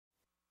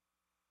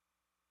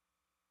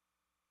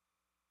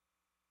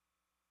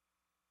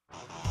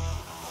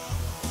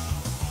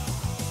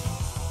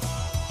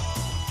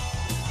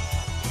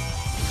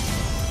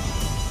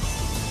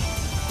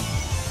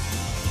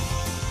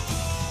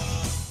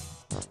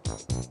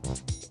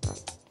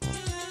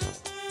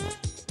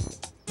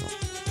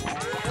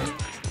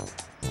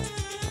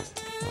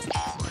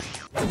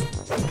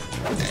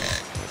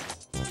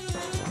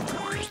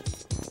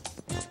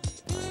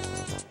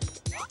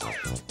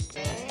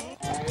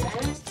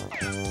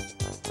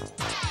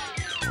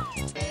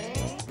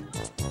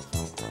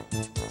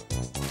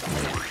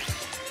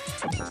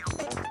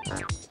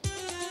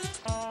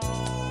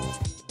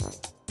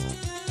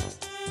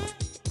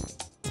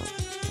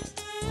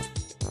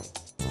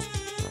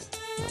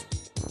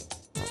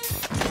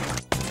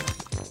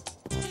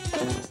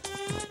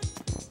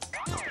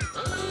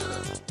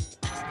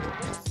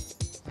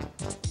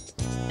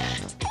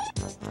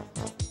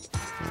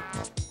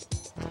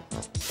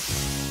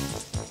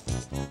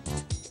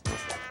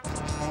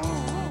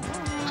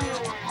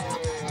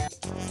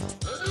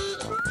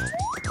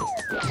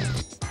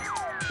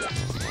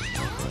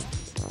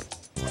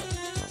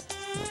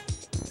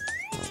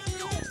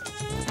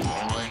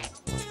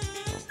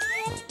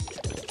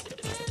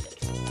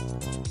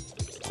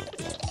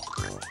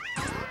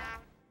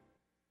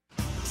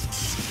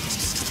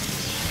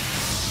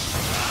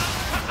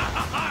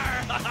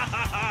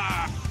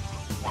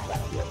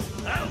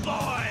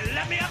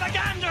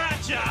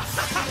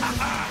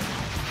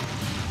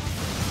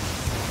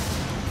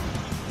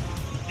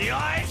The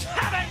eyes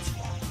have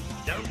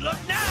it! Don't look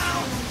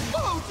now!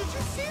 Oh, did you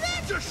see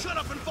that? Just shut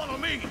up and follow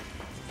me!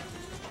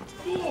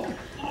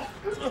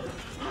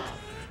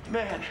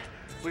 Man,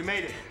 we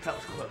made it. That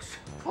was close.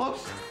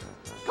 Close?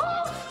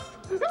 Close!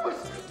 It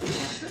was...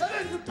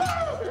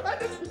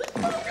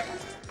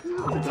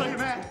 I tell you,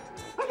 man,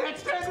 I can't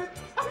stand it!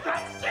 I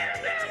can't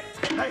stand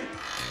it! Hey,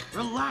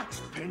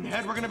 relax,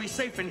 Pinhead. We're gonna be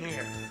safe in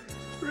here.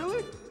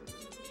 Really?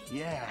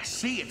 Yeah,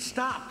 see, it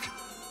stopped.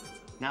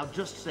 Now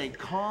just stay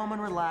calm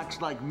and relaxed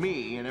like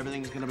me, and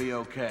everything's gonna be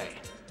okay.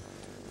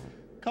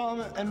 Calm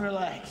and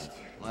relaxed.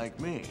 Like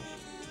me.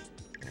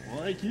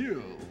 Like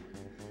you.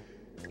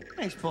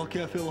 Thanks,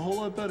 Bulky. I feel a whole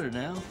lot better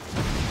now.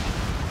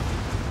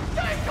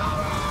 Take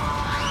cover!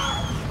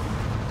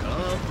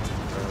 Calm,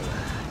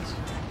 relax.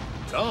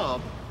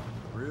 Calm,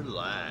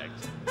 relax.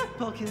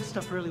 Bulky, this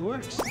stuff really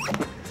works.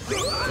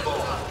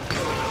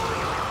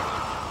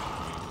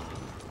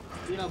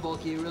 You know,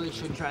 Bulky, you really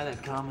should try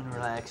that calm and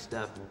relax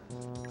stuff.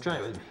 Try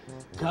it with me.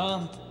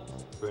 Calm,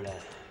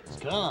 relax.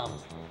 Calm,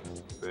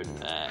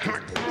 relax.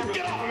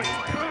 Get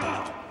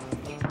off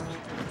of me!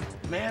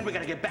 Man, we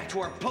gotta get back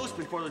to our post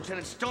before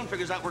Lieutenant Stone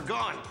figures out we're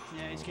gone.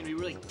 Yeah, he's gonna be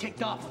really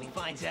ticked off when he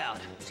finds out.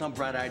 Some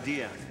bright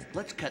idea.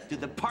 Let's cut through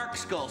the park,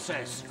 Skull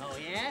says. Oh,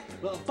 yeah?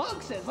 Well,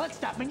 Bug says let's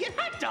stop and get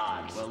hot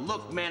dogs. Well,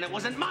 look, man, it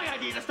wasn't my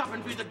idea to stop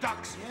and feed the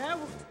ducks. Yeah?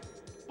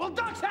 Well,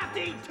 ducks have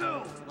to eat,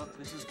 too. Look,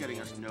 this is getting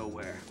us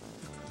nowhere.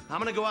 I'm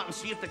gonna go out and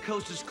see if the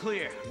coast is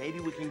clear. Maybe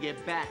we can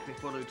get back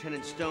before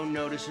Lieutenant Stone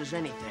notices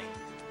anything.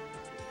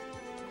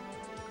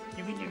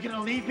 You mean you're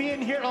gonna leave me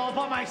in here all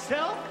by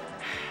myself?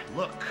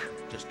 Look,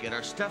 just get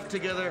our stuff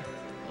together.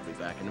 I'll be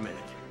back in a minute.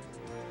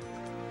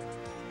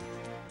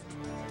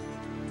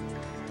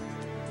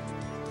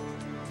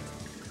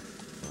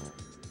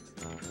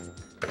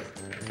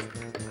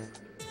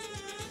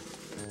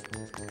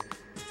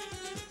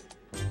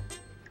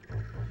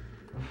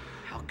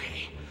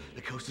 Okay,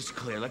 the coast is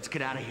clear. Let's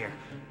get out of here.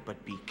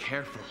 But be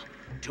careful.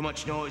 Too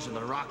much noise and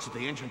the rocks at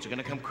the entrance are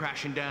gonna come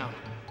crashing down.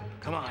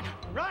 Come on.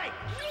 Right.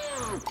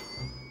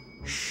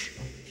 Shh.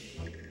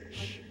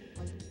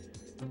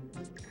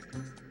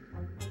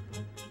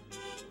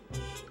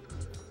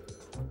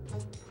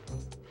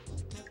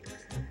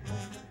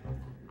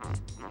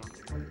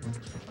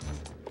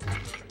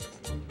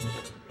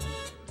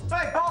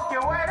 Hey, Bulky,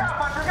 wait up!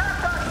 I forgot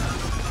something!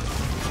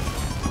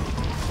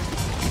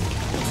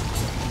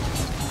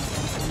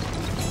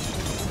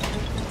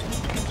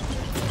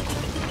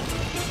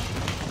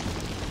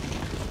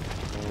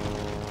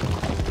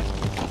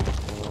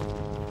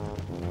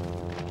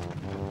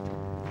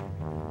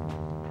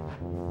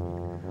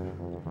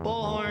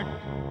 Bullhorn.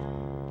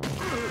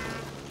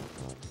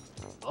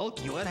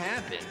 Bulky, what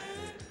happened?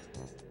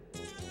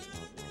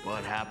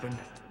 What happened?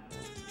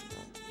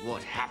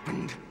 What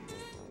happened?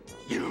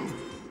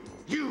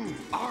 You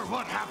are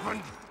what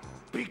happened.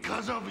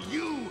 Because of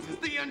you,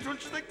 the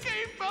entrance to the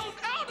cave fell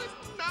out and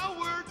now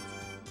we're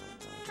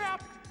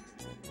trapped.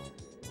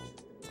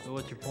 So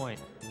what's your point?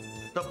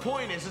 The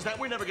point is that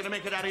we're never gonna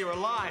make it out of here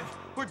alive.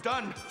 We're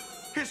done.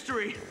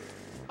 History.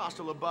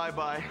 Hasta la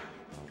bye-bye.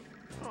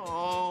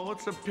 Oh,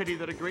 it's a pity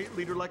that a great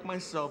leader like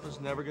myself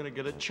is never gonna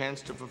get a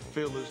chance to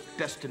fulfill his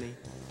destiny.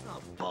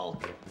 Oh,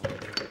 Bulk.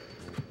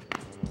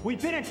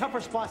 We've been in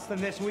tougher spots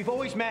than this, and we've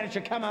always managed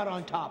to come out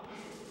on top.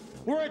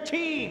 We're a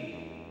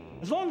team.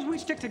 As long as we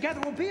stick together,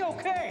 we'll be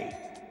okay.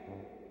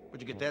 Where'd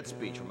you get that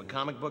speech? From a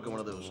comic book or one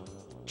of those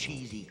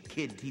cheesy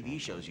kid TV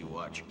shows you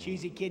watch?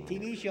 Cheesy kid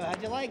TV show.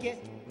 How'd you like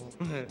it?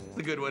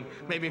 The good one.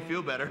 Made me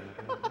feel better.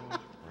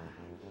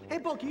 Hey,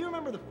 Bulky, you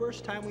remember the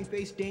first time we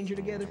faced danger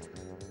together?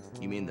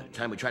 You mean the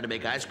time we tried to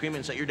make ice cream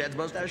and set your dad's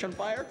mustache on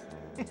fire?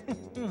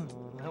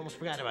 I almost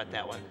forgot about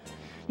that one.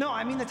 No,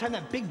 I mean the time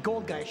that big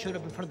gold guy showed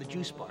up in front of the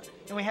juice bar,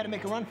 and we had to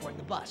make a run for it in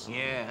the bus.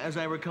 Yeah, as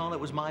I recall, it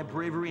was my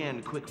bravery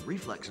and quick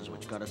reflexes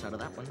which got us out of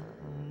that one.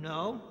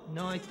 No,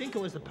 I think it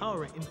was the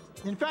Power Rangers.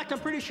 In fact, I'm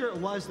pretty sure it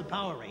was the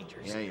Power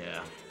Rangers.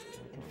 Yeah.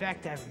 In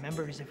fact, I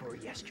remember it as if it were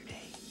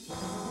yesterday.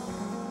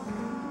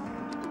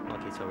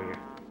 Okay, it's over here.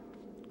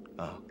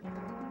 Oh.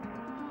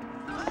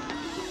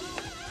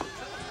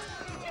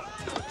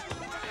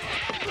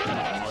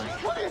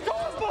 What are you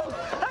doing, Bulk?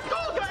 That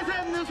gold guy's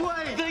heading this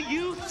way! The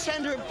youth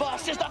center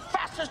bus is the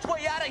fastest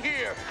way out of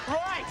here!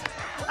 Right!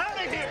 Out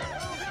of here!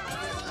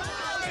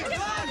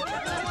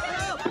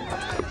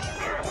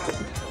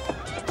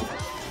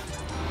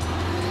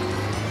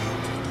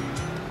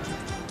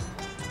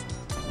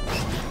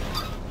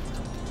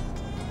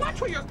 Watch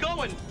where you're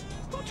going!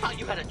 Who taught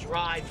you how to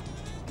drive?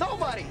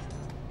 Nobody!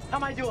 How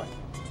am I doing?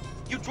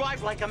 You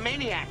drive like a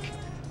maniac.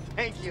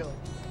 Thank you.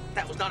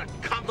 That was not a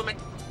compliment,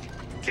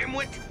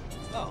 dimwit.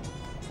 Oh.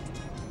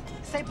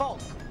 Say,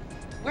 Bulk,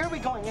 where are we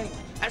going anyway?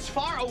 As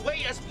far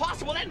away as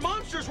possible. That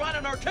monster's right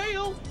on our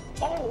tail.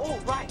 Oh,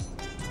 right.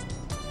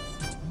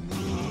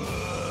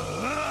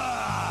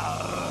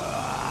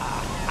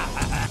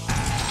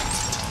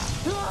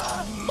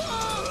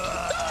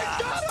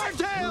 Got our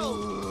tail!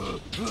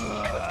 What's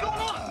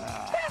going on?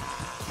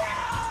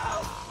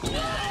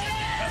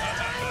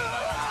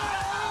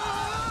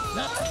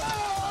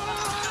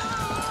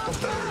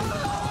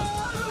 Help!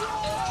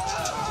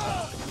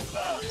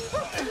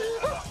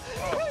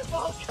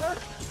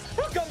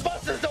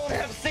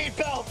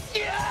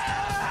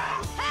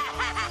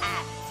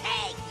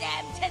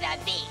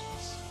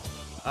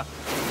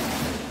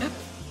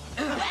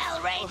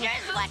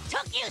 What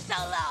took you so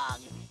long?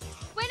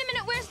 Wait a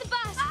minute, where's the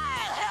bus?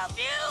 I'll help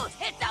you.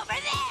 It's over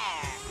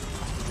there.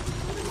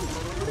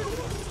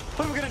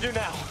 What are we gonna do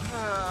now?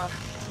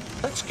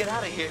 Let's get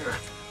out of here.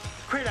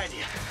 Great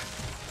idea.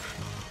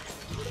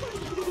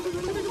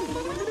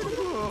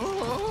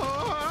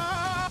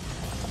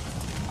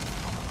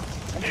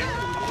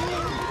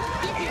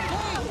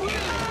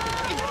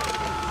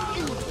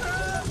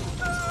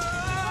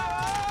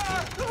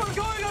 We're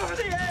going over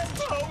the edge.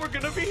 Oh, we're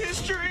gonna be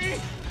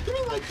history. You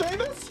mean like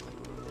famous?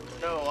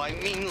 No, I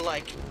mean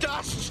like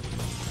dust.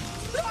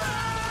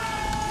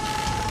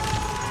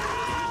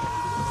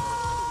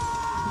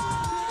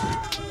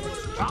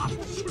 Stop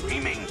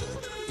screaming!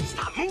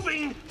 Stop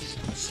moving!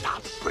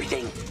 Stop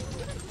breathing!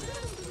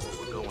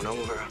 We're going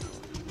over.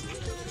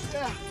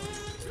 Yeah.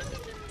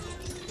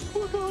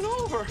 We're going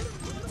over.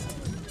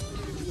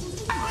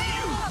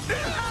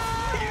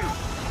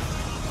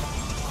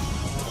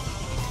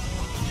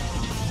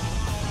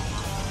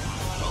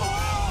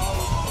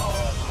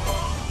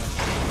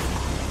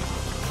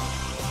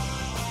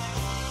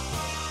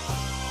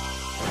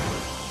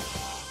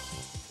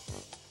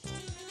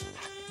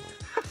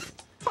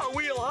 Are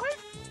we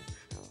alive?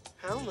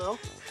 Hell no.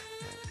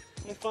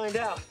 We'll find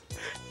out.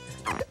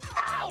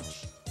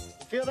 Ouch!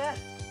 You feel that?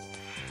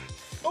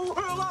 Oh,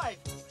 we're alive!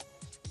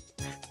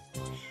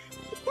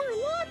 We're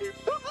alive!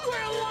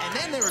 We're alive! And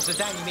then there was the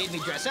time you made me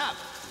dress up.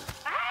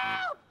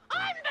 Help!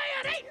 I'm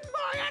being eaten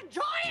by a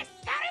giant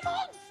scary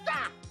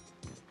monster!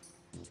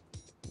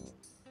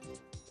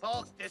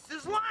 Hulk, this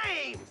is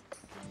lame!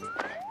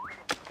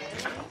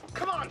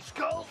 Come on,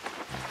 Skull!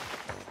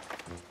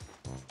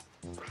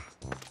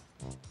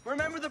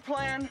 Remember the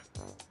plan?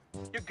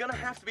 You're gonna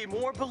have to be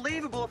more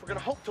believable if we're gonna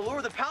hope to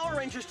lure the Power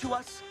Rangers to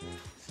us.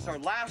 This is our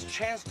last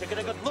chance to get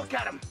a good look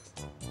at them.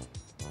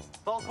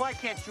 Bulk, why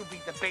can't you be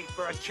the bait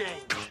for a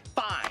change?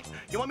 Fine.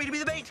 You want me to be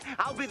the bait?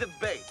 I'll be the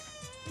bait.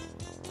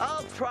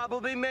 I'll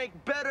probably make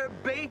better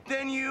bait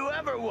than you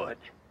ever would.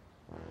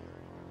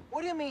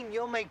 What do you mean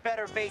you'll make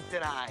better bait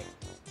than I?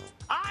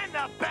 I'm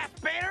the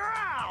best bait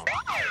around!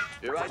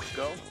 You're right,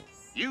 Skull.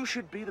 You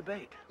should be the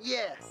bait.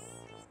 Yeah.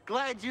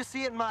 Glad you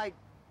see it my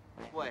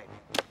way.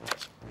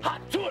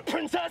 Hot to it,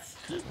 princess!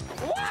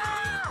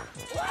 Wow!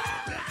 Wow!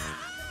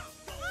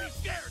 Don't be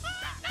scared!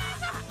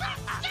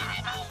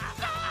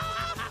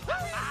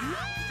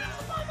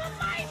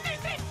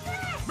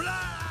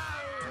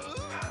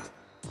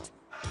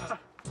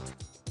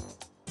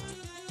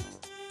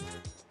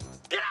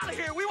 Get out of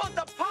here! We want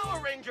the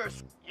Power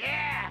Rangers!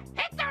 Yeah!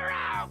 Hit the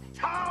road,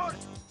 Toad!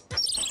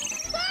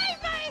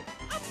 Save me!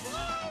 I'm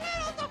blowing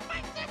little to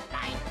fight this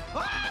night! Oh,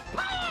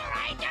 Power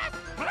Rangers!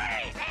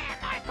 Please hand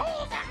my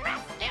tools and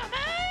rescue me!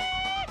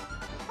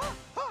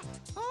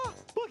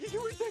 Bucky,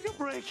 can we take a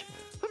break?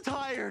 I'm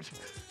tired.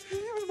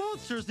 Even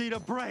monsters need a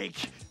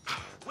break.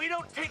 We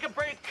don't take a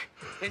break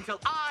until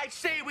I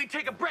say we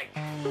take a break.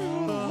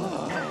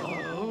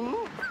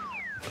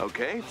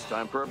 Okay, it's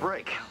time for a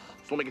break.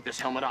 So let me get this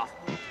helmet off.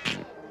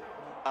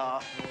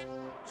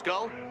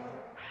 Skull?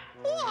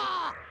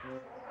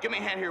 Give me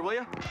a hand here, will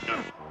you?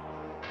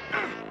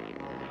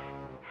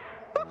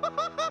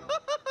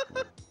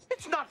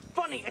 It's not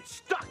funny, it's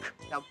stuck.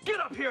 Now get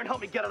up here and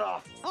help me get it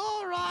off.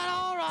 All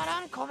right,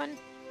 I'm coming.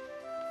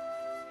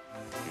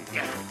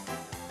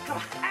 Come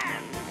on.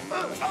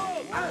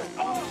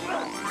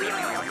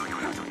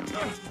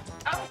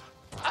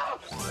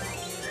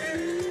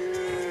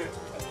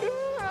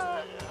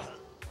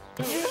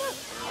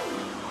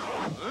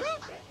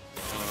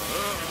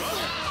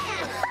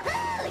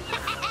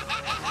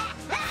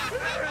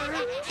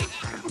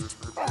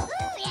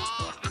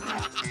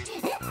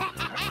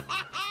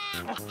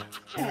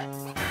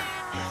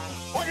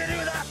 What did you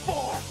do that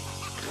for?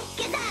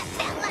 'Cause I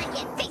felt like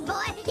it, big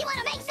boy. You want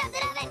to make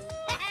something of it?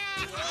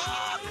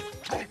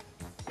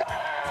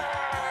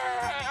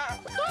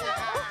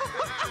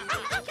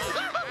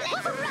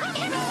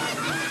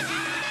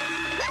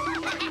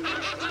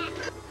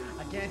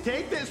 I can't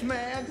take this,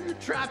 man. You're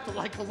trapped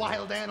like a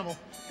wild animal.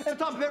 And on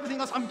top of everything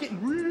else, I'm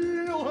getting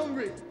real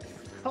hungry.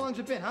 How long's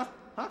it been, huh?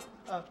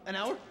 An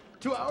hour?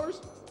 2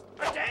 hours?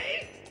 A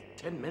day?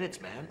 10 minutes,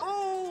 man.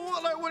 Oh,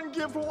 what I wouldn't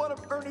give for one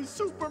of Ernie's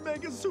super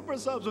mega super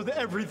subs with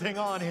everything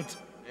on it.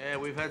 Yeah,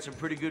 we've had some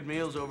pretty good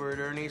meals over at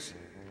Ernie's.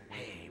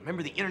 Hey,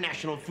 remember the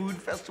International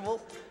Food Festival?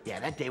 Yeah,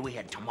 that day we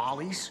had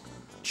tamales,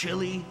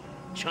 chili,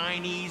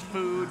 Chinese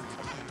food,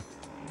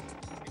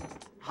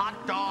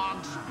 hot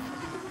dogs,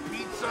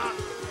 pizza.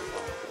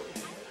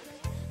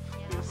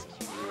 This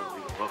is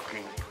really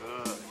looking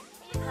good.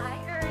 Hi,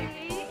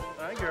 Ernie.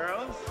 Hi,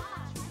 girls.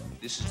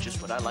 This is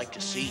just what I like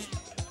to see.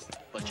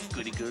 Bunch of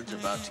goody goods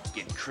about to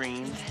get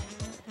creamed.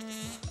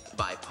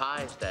 By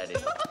pies, that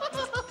is.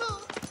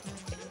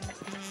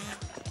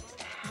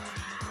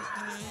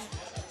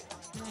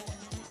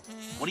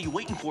 What are you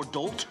waiting for,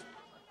 dolt?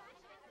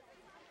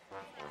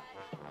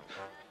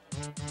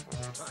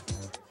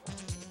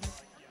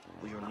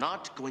 We are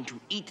not going to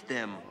eat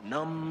them,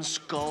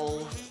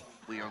 numbskull.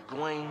 We are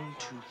going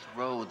to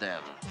throw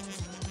them.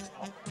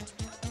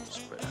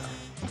 Spread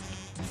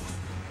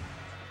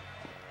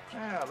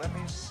out. Yeah, let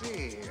me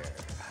see here.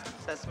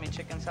 Sesame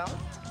chicken salad?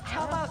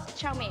 How about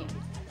chow mein?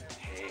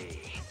 Hey,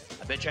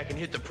 I bet you I can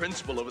hit the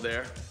principal over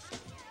there.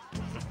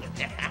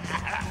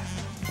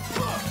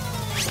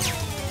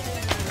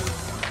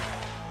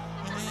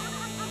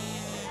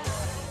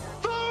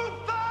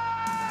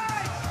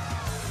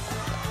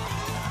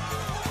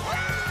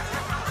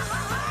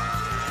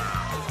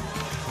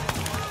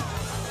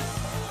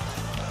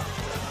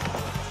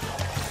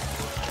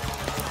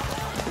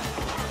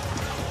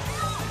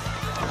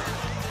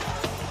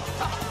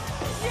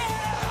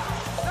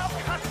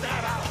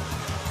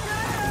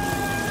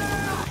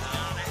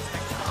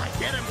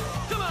 Get him!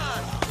 Come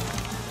on!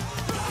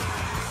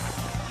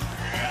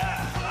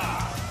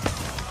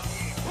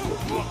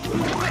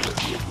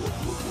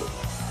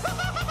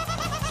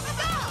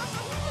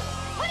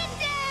 Put him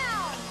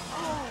down!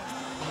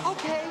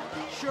 Okay,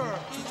 sure.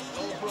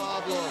 No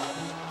problem.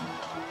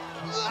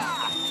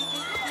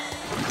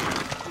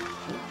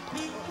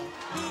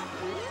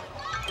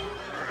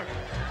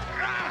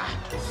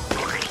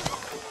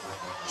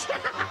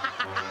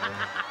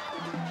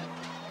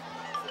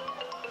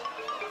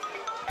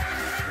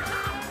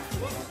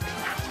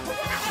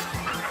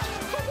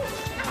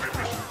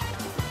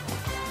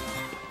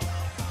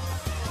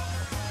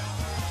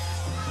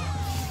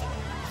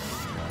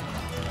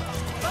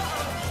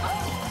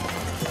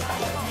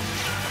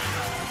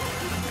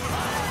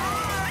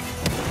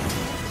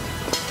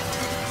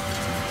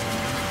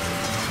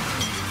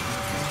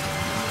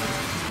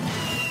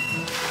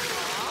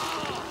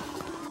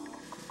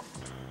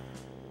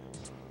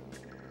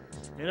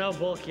 You know,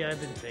 Bulky, I've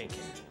been thinking.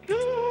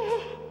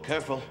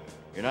 Careful,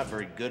 you're not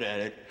very good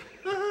at it.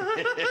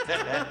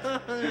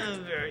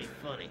 Very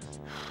funny.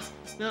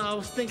 No, I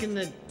was thinking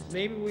that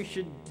maybe we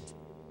should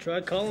try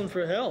calling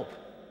for help.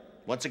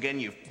 Once again,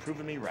 you've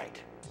proven me right.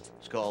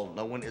 Skull,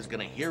 no one is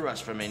gonna hear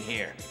us from in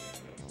here.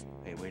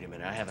 Hey, wait a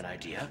minute, I have an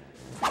idea.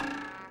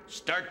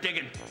 Start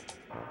digging.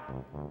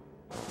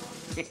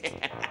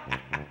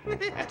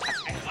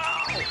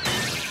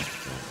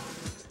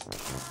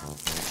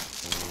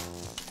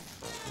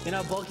 You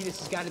know, Bulky, this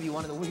has got to be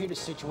one of the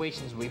weirdest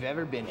situations we've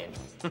ever been in.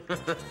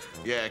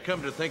 Yeah,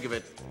 come to think of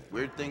it,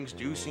 weird things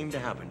do seem to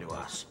happen to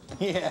us.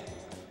 Yeah.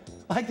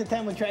 Like the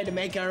time we tried to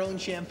make our own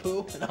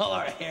shampoo and all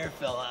our hair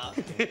fell out.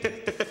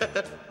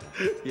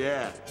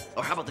 Yeah.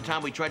 Or how about the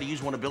time we tried to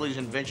use one of Billy's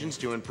inventions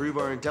to improve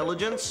our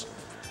intelligence?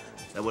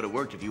 That would have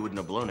worked if you wouldn't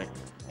have blown it.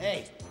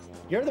 Hey,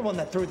 you're the one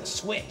that threw the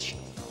switch.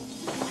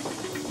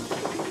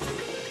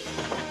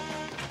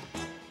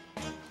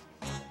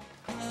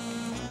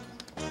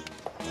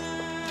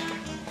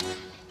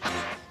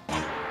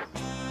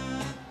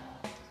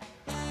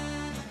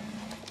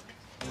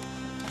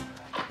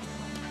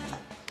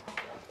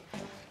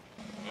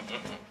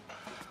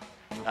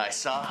 I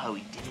saw how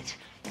he did it.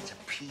 It's a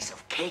piece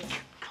of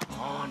cake. Come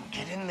on,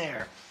 get in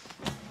there.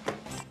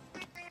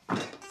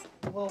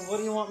 Well, what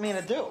do you want me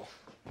to do?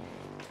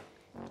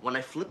 When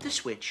I flip the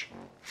switch,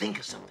 think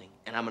of something,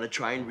 and I'm gonna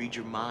try and read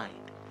your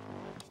mind.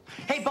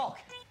 Hey, Bulk,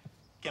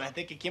 can I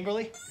think of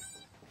Kimberly?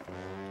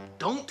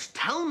 Don't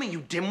tell me,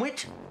 you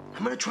dimwit.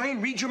 I'm gonna try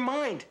and read your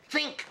mind.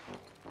 Think.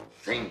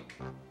 Think.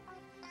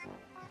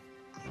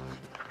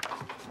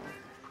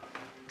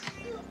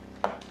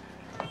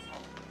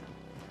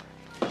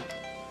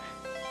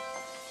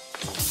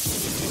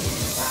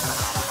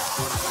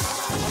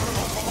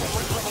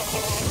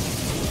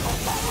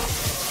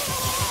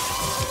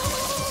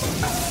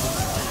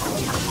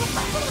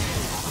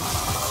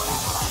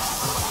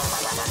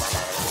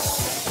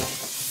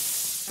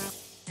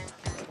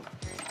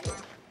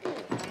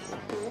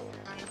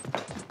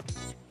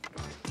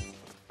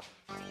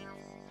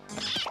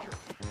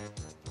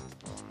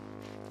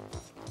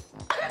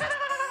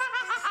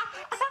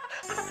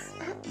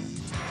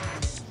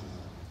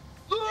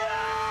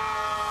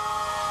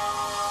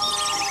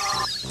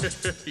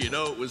 You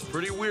know, it was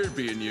pretty weird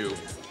being you.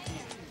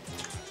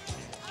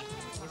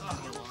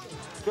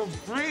 You're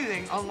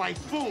breathing on my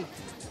food.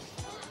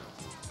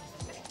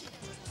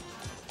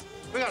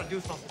 We gotta do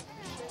something.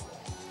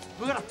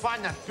 We gotta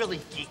find that Billy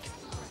geek.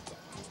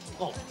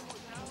 Oh,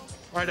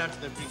 right after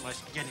they beat my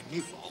spaghetti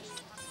meatballs.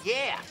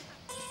 Yeah.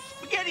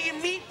 Spaghetti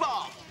and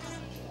meatball.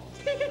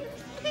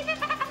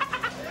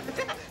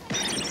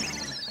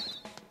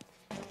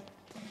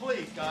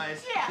 Please,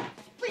 guys. Yeah,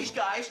 please,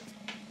 guys.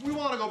 We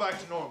want to go back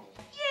to normal.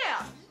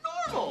 Yeah,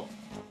 normal.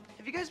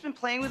 Have you guys been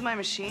playing with my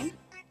machine?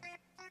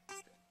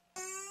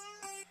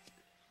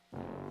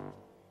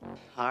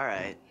 All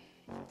right,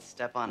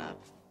 step on up.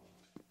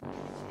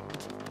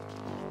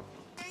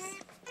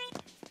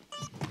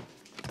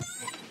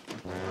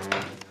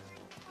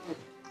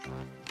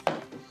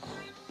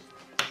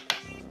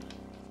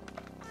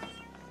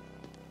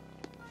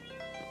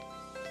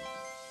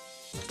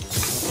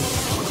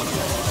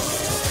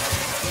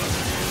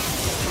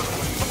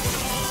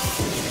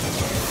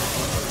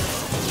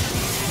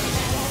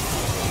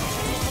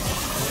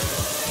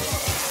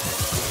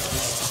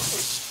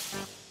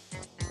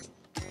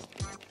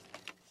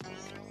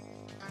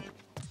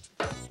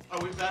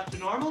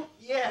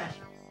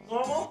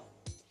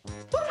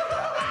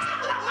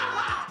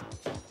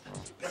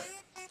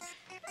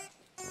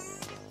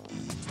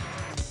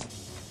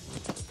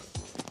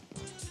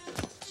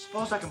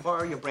 Suppose I can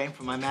borrow your brain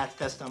for my math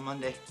test on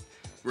Monday.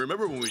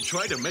 Remember when we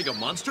tried to make a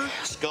monster?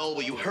 Skull,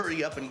 will you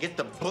hurry up and get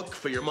the book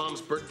for your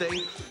mom's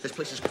birthday? This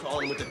place is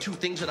crawling with the two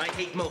things that I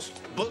hate most,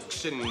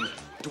 books and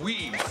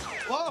dweebs.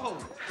 Whoa!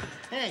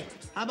 Hey,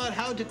 how about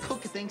how to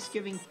cook a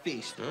Thanksgiving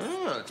feast?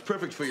 Ah, it's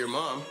perfect for your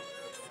mom.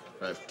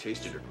 I've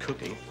tasted her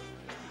cooking.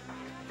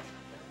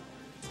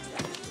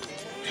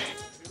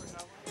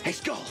 Hey,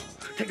 Skull,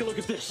 take a look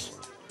at this.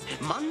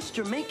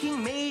 Monster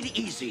making made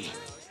easy.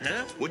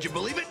 Huh? Would you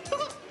believe it?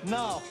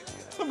 No,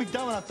 I'll be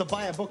dumb enough to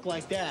buy a book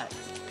like that.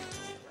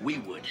 We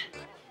would.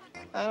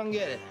 I don't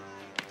get it.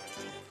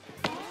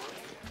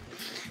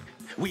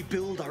 We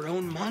build our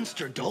own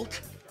monster,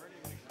 dolt.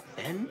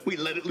 Then we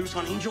let it loose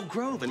on Angel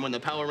Grove, and when the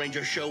Power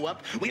Rangers show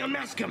up, we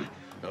unmask them.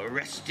 The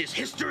rest is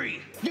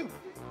history. You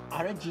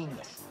are a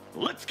genius.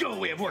 Let's go,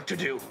 we have work to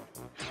do.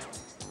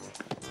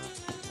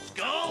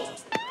 Skull!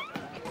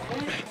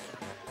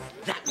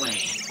 That way.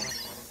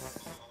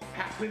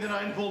 Pass me the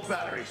 9-volt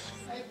batteries.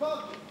 Hey,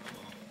 Buck,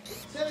 it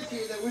says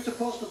here that we're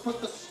supposed to put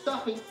the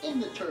stuffing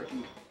in the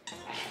turkey.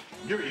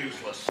 You're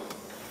useless.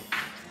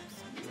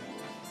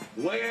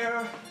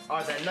 Where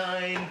are the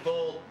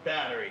 9-volt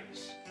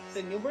batteries?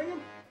 Then you bring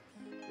them?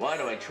 Why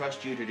do I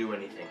trust you to do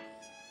anything?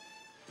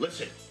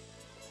 Listen,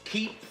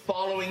 keep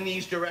following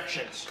these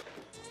directions.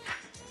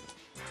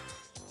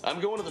 I'm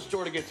going to the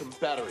store to get some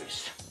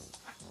batteries.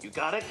 You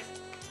got it?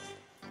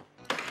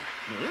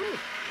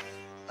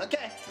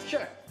 Okay,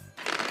 sure.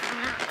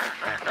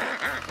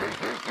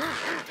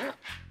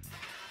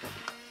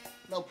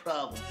 No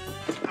problem.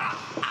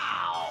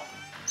 Ow!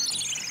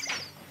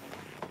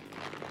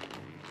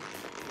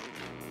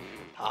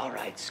 All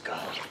right, Skull.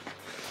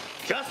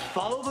 Just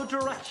follow the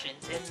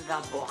directions in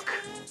the book.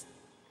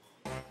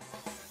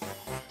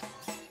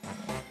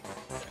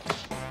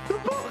 The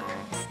book!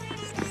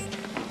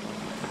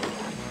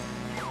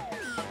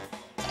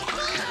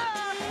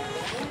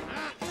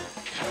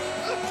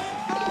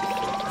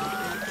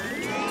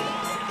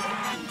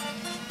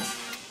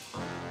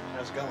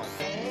 How's it going?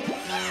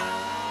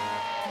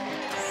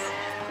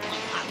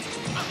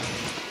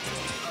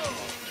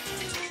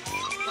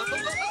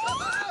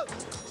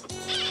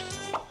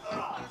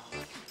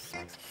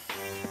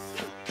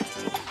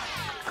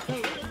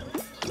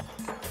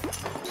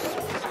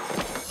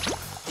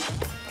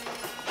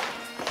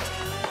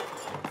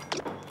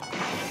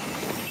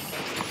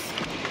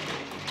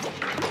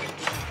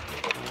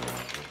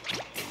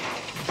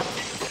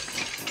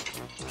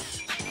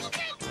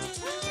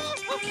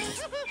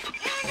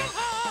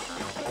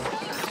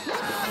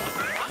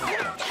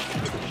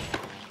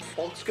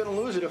 Bolt's gonna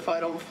lose it if I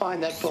don't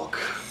find that book.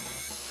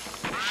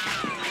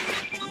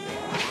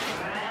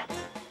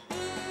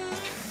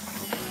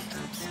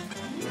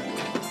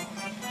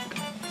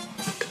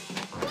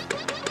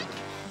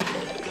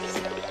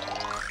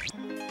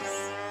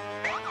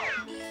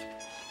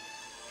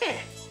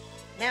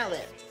 Now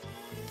then,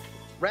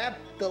 wrap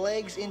the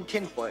legs in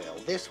tinfoil.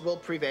 This will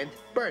prevent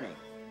burning.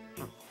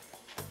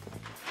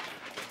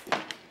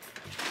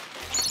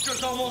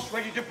 Monster's almost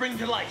ready to bring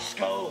to life,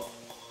 Skull.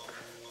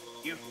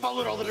 You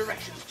followed all the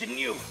directions, didn't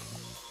you?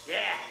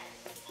 Yeah.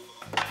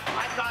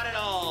 I got it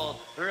all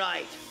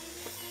right.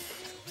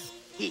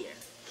 Here.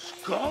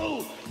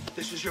 Skull!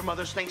 This is your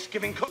mother's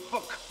Thanksgiving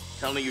cookbook.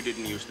 Tell me you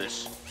didn't use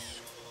this.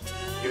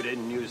 You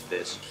didn't use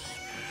this.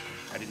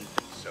 I didn't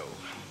think so.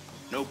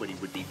 Nobody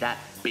would be that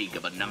big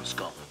of a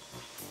numbskull.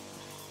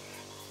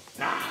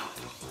 Now,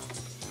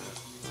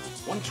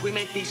 once we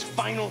make these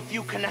final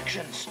few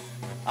connections,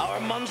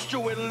 our monster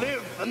will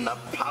live and the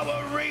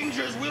Power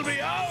Rangers will be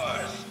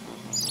ours!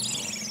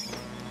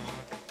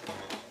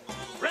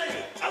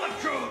 Ready,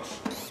 electrodes!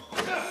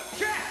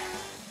 Check!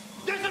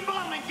 There's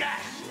embalming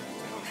gas!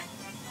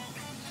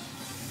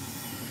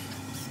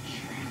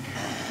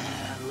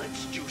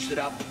 Let's juice it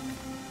up.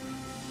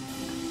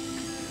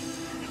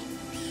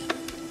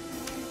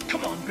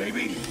 Come on,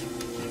 baby.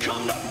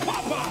 Come to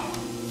Papa!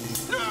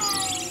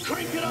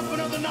 Crank it up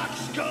another notch,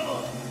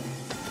 Skull!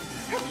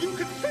 Have you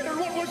considered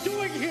what we're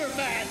doing here,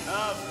 man?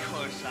 Of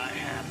course I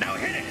have. Now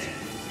hit it!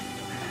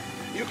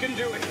 You can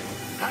do it.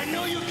 I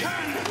know you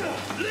can!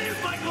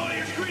 Live, my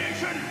glorious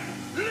creation!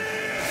 Live!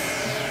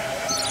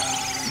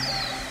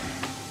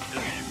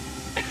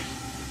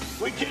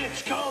 We did it,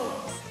 Skull!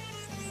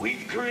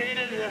 We've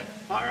created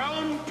our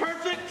own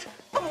perfect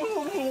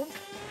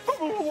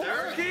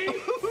turkey!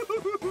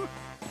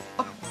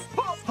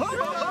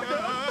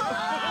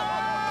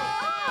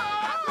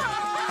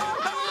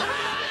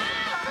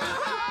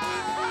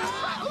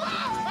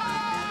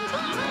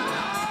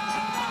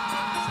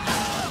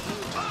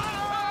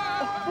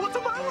 What's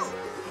the matter?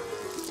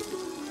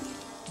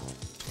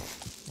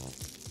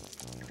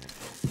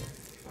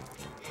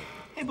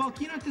 Hey, Bulk,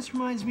 you know what this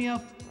reminds me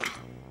of?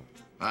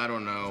 I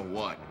don't know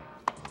what.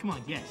 Come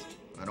on, guess.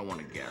 I don't want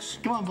to guess.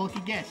 Come on,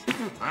 Bulky, guess.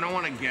 I don't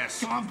want to guess.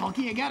 Come on,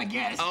 Bulky, you gotta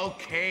guess.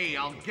 Okay,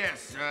 I'll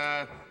guess.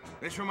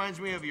 This reminds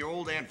me of your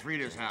old Aunt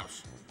Frida's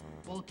house.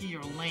 Bulky,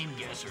 you're a lame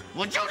guesser.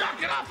 Would you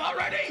knock it off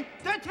already?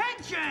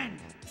 Detention!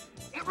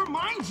 It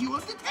reminds you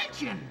of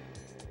detention.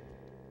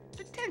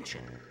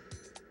 Detention.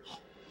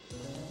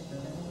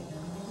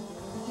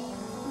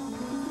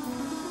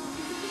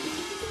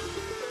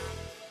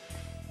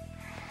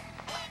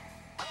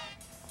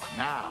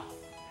 Now,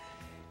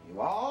 you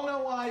all know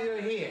why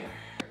you're here.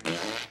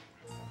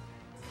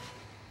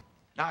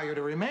 Now you're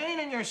to remain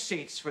in your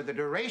seats for the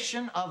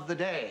duration of the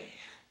day.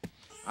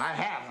 I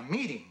have a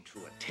meeting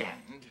to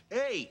attend.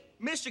 Hey,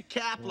 Mr.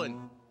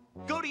 Kaplan,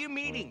 go to your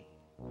meeting.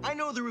 I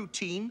know the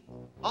routine.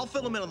 I'll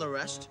fill him in on the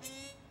rest.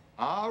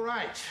 All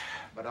right,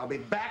 but I'll be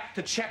back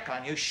to check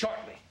on you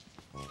shortly.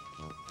 I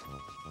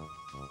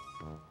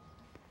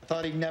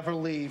thought he'd never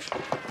leave.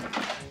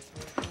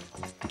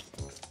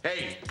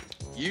 Hey,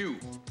 you,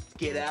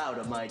 get out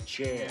of my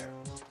chair.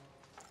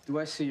 Do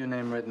I see your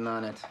name written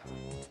on it?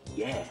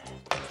 Yeah,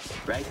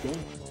 right there.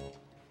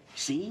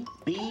 C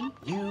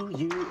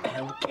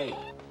B-U-U-L-K.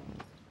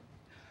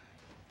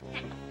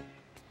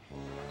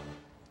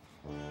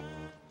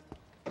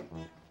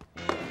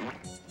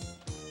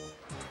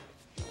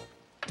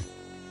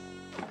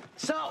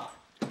 So,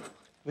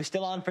 we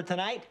still on for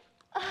tonight?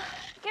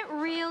 Get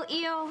real,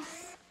 Eel.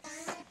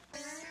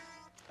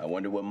 I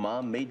wonder what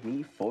Mom made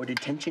me for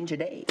detention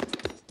today.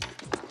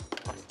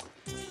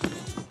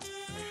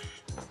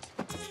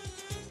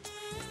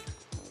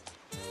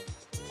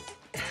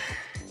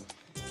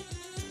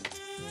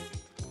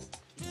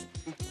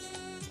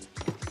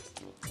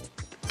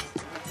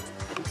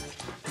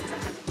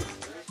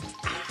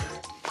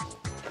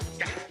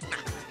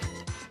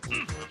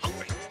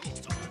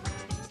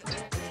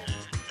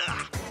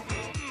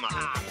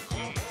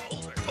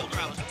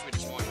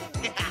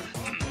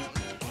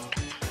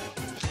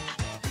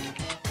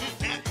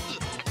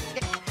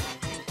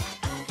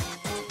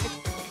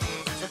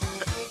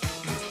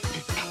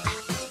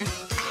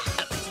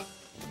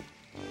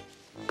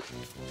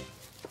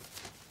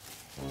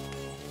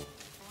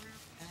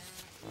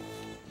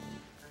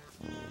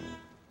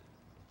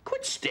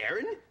 Quit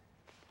staring.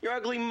 Your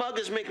ugly mug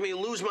is making me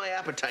lose my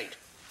appetite.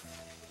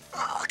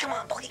 Oh, come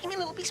on, Bulky, give me a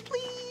little piece,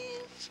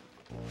 please.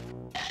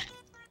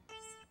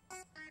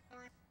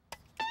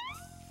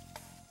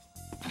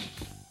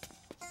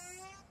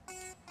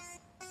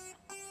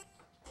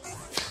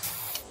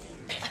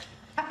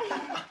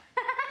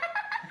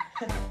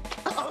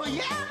 Oh,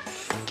 yeah?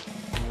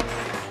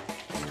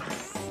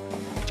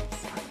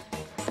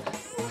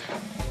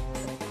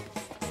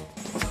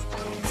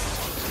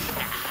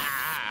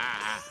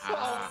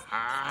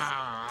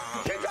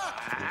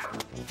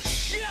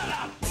 Shut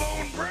up,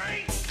 bone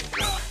brain!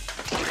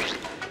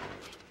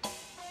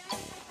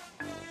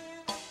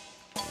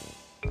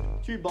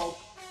 Gee, Bulk,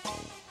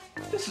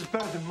 this is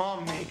better than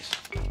Mom makes.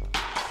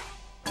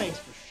 Thanks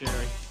for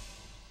sharing.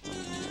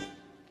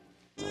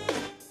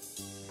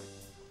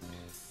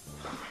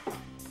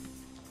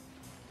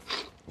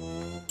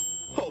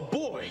 Oh,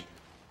 boy.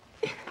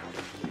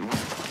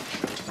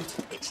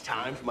 It's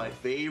time for my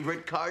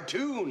favorite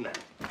cartoon.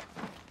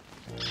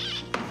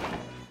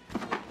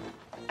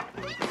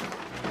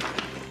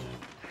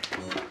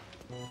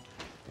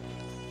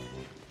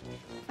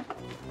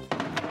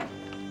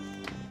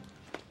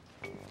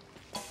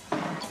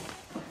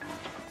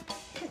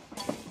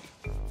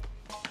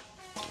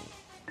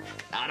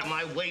 Out of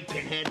my way,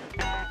 Pinhead.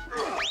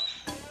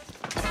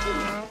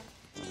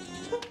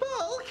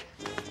 Bulk,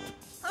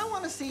 I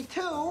want to see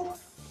too.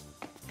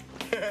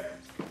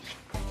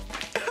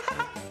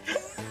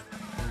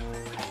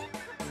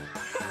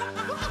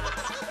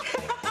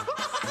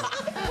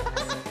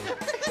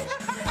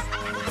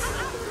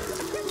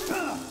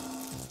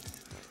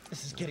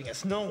 This is getting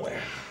us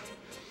nowhere.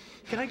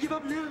 Can I give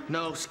up now?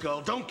 No,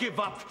 Skull, don't give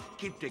up.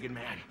 Keep digging,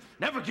 man.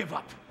 Never give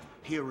up.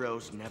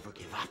 Heroes never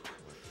give up.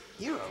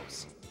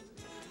 Heroes?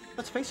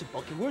 Let's face it,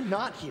 Bulky, we're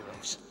not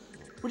heroes.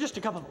 We're just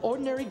a couple of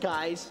ordinary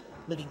guys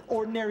living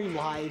ordinary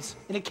lives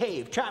in a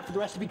cave, trapped for the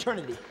rest of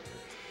eternity.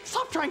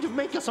 Stop trying to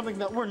make us something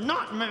that we're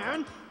not,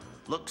 man!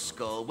 Look,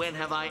 Skull, when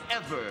have I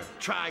ever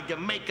tried to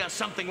make us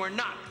something we're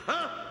not,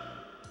 huh?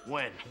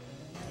 When?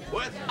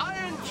 With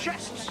iron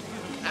chests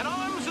and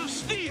arms of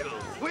steel,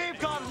 We've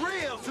got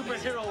real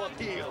superhero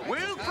appeal.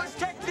 we'll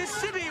protect this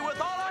city with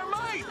all our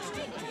might.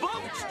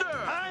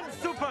 Bumpster! And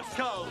Super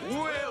Skull.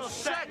 We'll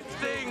set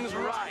things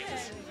right.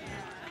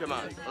 Come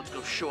on, let's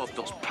go show up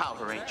those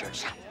Power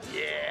Rangers.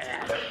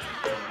 Yeah.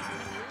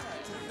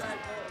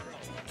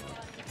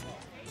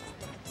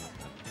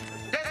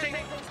 Testing.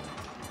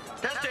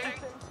 Testing.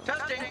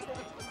 Testing.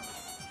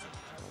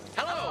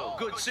 Hello,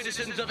 good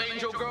citizens of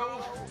Angel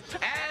Grove,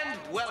 and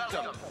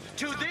welcome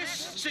to this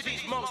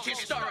city's most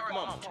historic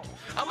moment.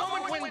 A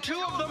moment when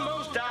two of the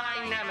most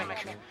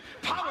dynamic,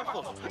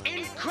 powerful,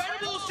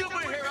 incredible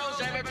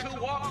superheroes ever to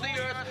walk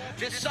the earth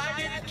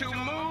decided to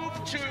move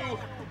to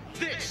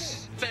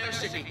this fair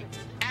city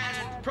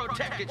and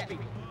protect its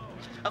people.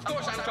 Of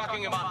course, I'm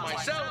talking about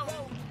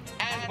myself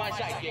and my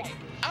sidekick.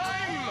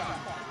 I'm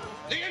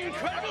the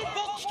Incredible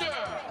Hulkster!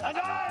 And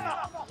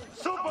I'm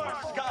Super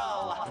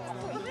Skull.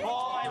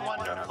 Boy,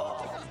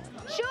 wonderful.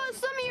 Show us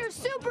some of your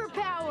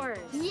superpowers.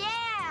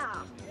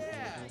 Yeah.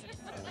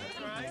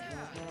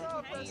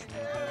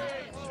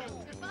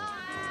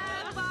 Bye.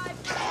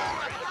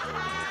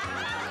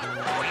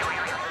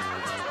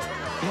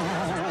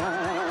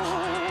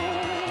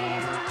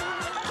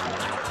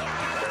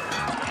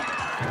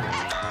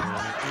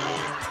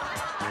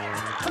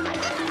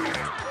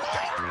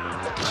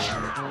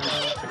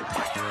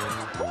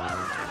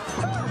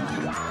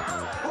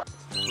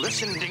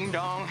 Listen, Ding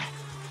Dong.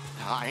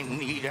 I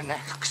need an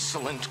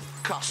excellent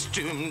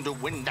costume to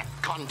win that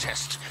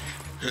contest.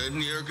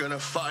 And you're gonna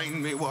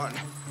find me one.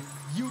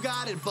 You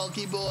got it,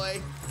 bulky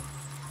boy.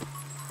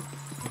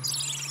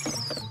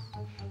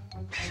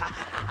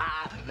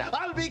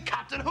 I'll be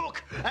Captain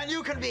Hook, and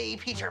you can be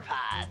Peter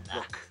Pan.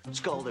 Look,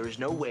 Skull, there is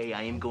no way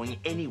I am going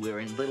anywhere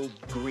in little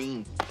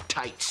green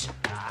tights.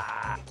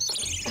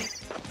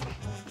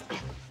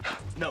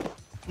 No,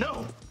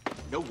 no,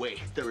 no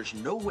way. There is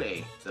no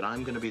way that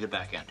I'm gonna be the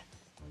back end.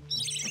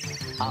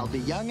 I'll be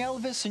young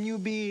Elvis, and you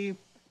be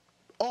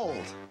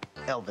old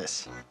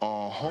Elvis.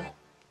 Uh-huh.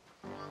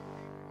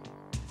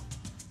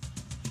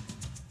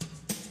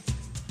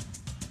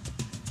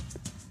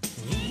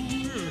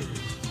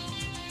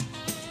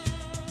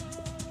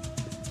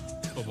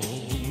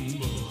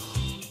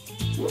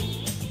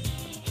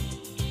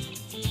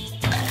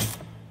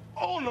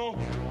 Oh no!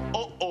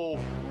 Uh-oh,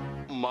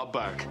 my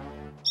back.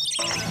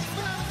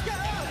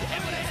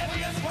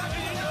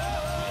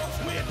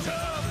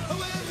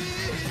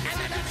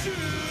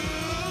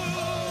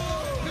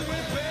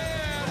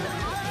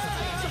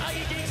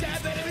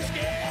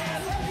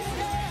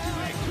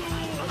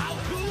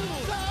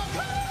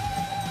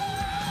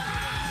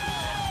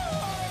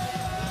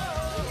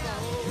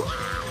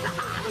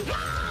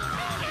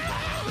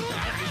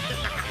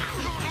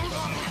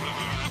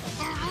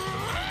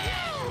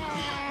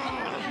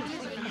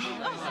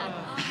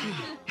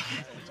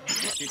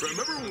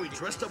 Remember when we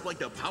dressed up like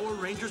the Power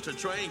Rangers to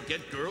try and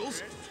get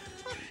girls?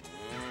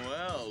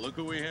 Well, look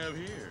what we have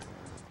here.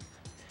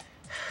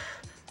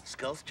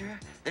 Skullster,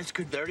 this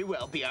could very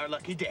well be our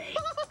lucky day.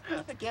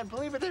 I can't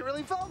believe it. They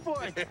really fell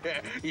for it.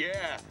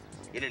 Yeah,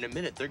 and in a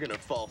minute, they're gonna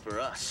fall for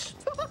us.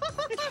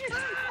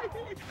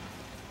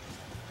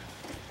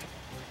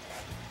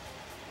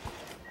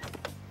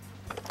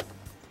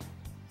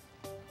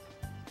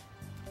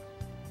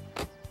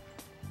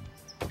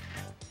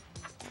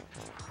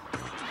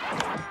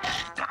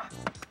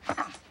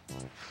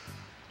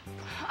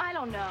 I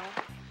don't know.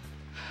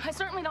 I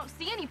certainly don't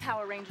see any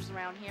Power Rangers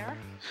around here.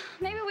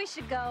 Maybe we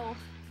should go.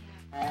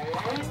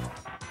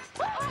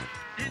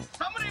 Did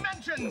somebody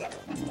mention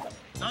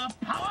the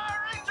Power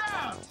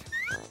Rangers?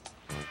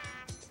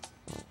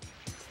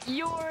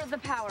 You're the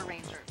Power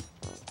Ranger.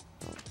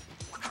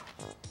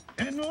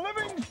 In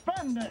living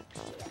spandex.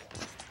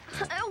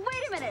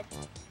 Wait a minute.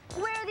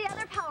 Where are the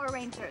other Power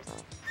Rangers?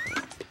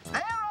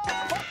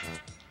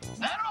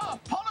 They're off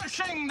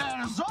polishing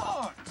their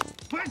Zords.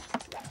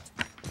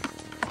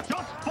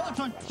 Just fought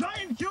a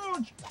giant,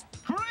 huge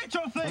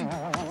creature thing.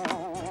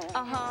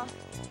 Uh-huh.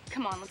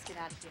 Come on, let's get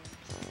out of here.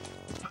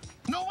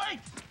 No, wait!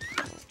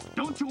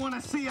 Don't you want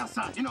to see us,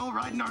 riding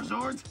our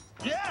Zords?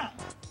 Yeah,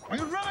 we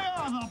really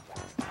are the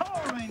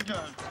Power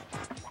Rangers.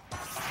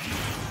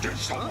 Did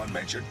someone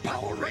mention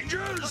Power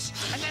Rangers?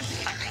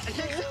 If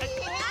you're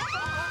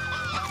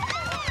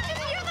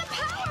the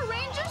Power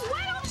Rangers,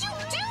 why don't you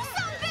do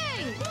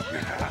something?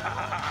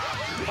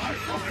 I'm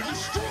going to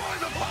destroy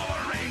the Power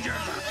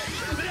Rangers!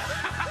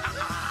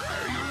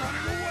 You're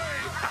running away!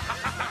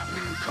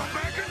 Come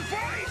back and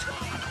fight!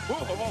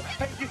 Whoa.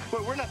 Hey,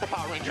 we're not the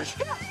Power Rangers.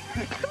 Don't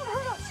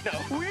hurt us. No.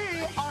 We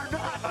are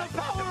not the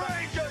Power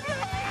Rangers.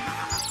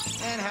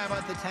 And how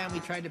about the time we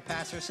tried to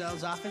pass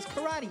ourselves off as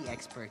karate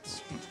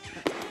experts?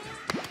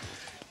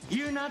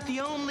 You're not the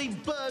only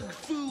bug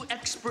foo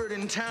expert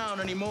in town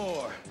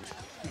anymore.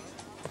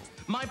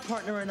 My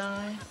partner and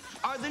I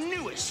are the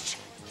newest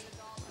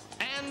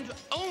and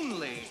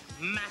only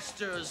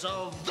masters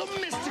of the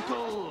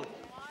mystical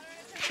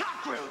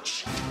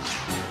cockroach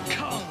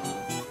kung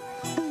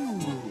fu.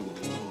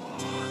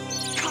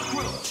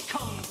 Cockroach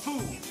kung fu.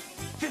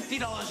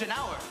 $50 an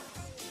hour.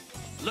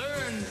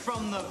 Learn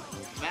from the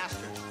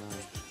master.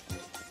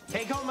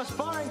 Take home a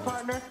sparring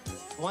partner.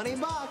 $20.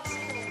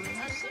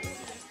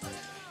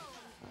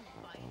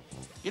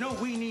 You know,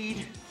 we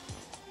need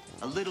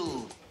a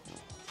little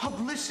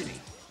publicity.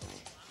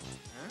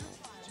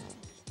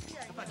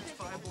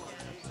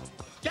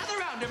 Gather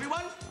round,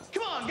 everyone.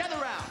 Come on, gather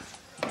round.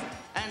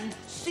 And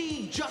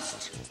see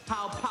just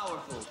how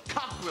powerful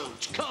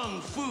cockroach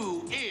kung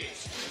fu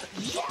is.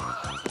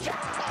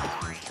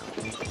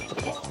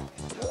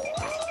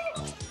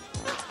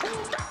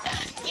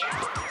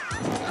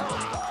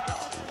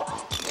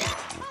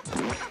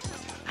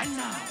 And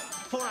now,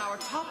 for our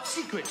top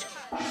secret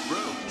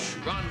Roach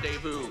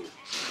rendezvous.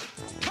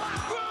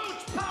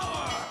 Cockroach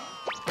power!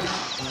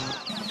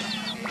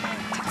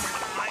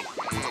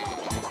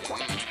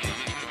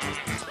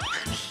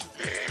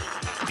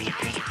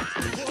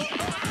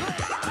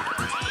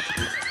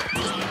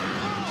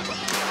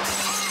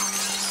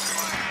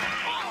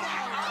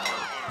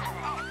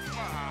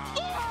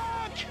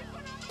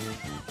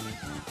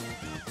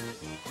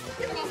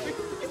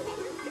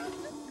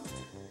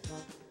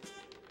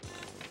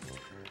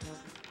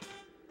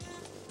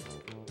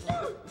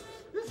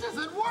 This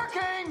isn't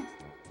working!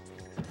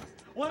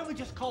 Why don't we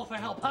just call for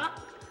help, huh?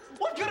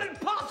 What could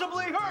it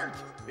possibly hurt?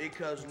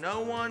 Because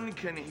no one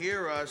can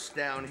hear us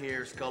down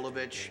here,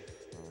 Skulovich.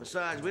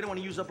 Besides, we don't want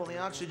to use up all the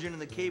oxygen in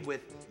the cave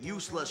with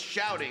useless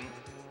shouting.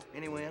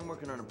 Anyway, I'm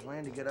working on a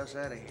plan to get us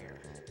out of here.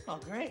 Oh,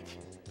 great.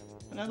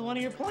 Another one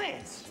of your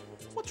plans.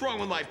 What's wrong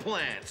with my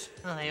plans?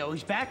 Well, they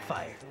always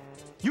backfire.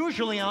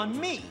 Usually on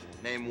me.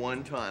 Name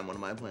one time one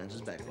of my plans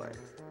has backfired.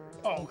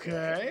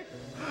 Okay.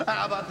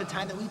 How about the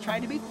time that we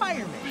tried to be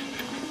firemen?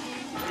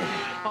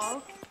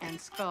 Bulk and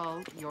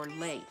Skull, you're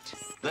late.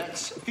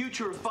 That's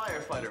future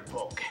firefighter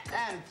Bulk.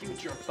 And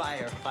future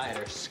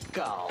firefighter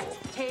Skull.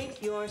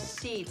 Take your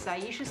seats.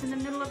 Aisha's in the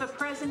middle of a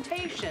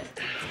presentation.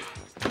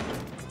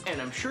 And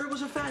I'm sure it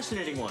was a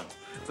fascinating one,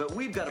 but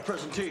we've got a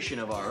presentation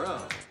of our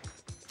own.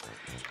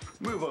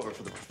 Move over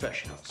for the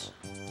professionals.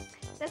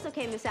 That's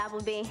okay, Miss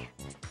Appleby.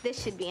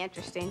 This should be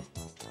interesting.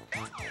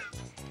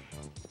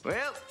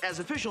 Well, as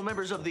official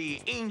members of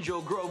the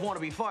Angel Grove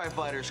Wannabe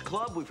Firefighters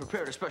Club, we've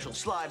prepared a special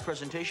slide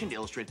presentation to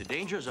illustrate the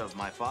dangers of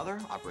my father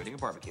operating a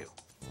barbecue.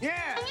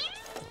 Yeah!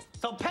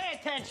 So pay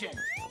attention!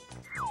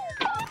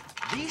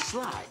 These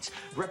slides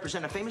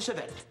represent a famous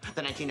event,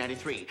 the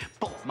 1993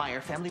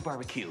 Bulkmeyer Family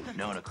Barbecue,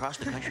 known across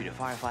the country to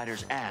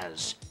firefighters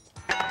as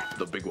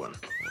the Big One.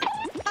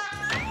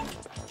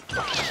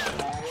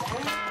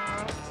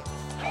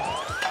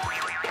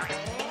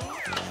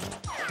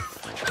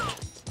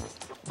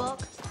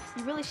 Bulk,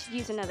 you really should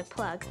use another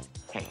plug.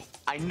 Hey,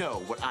 I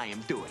know what I am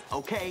doing,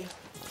 okay?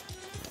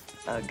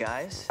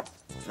 Guys,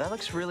 that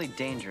looks really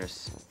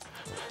dangerous.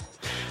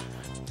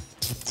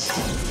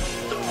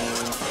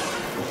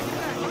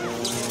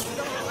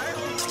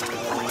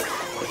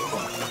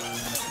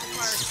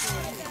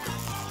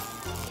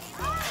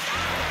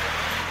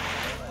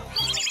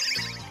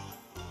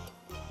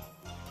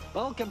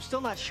 Bulk, I'm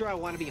still not sure I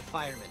want to be a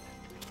fireman.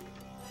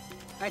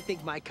 I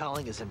think my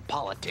calling is in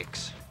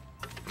politics.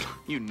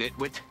 You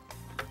nitwit.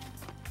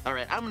 All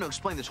right, I'm gonna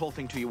explain this whole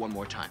thing to you one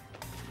more time.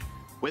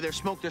 Where there's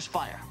smoke, there's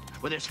fire.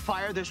 Where there's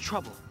fire, there's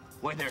trouble.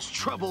 Where there's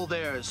trouble,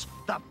 there's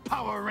the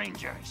Power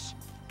Rangers.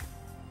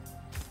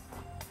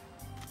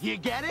 You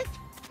get it?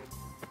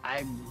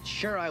 I'm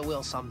sure I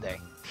will someday.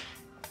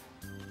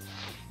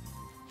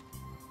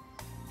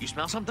 You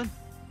smell something?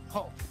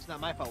 Oh, it's not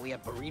my fault we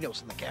have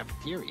burritos in the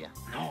cafeteria.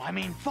 No, I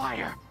mean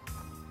fire.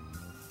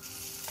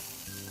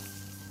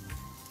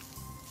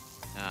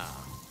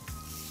 Ah,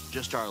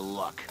 just our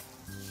luck.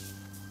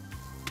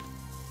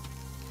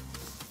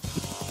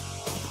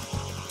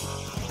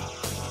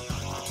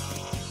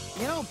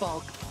 You know,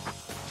 Bulk,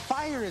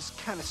 fire is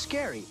kind of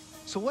scary.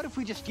 So what if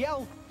we just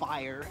yell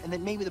fire, and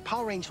then maybe the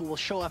Power Ranger will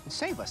show up and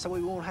save us? That way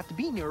we won't have to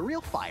be near a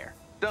real fire.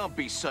 Don't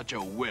be such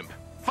a wimp.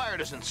 Fire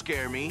doesn't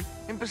scare me.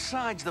 And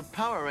besides, the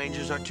Power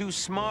Rangers are too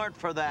smart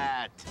for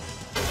that.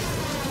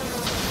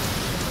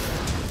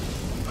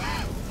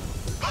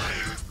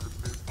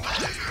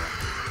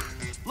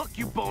 Look,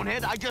 you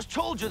bonehead, I just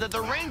told you that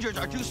the Rangers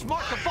are too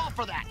smart to fall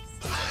for that.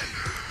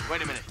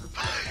 Wait a minute.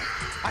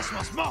 I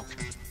smell smoke.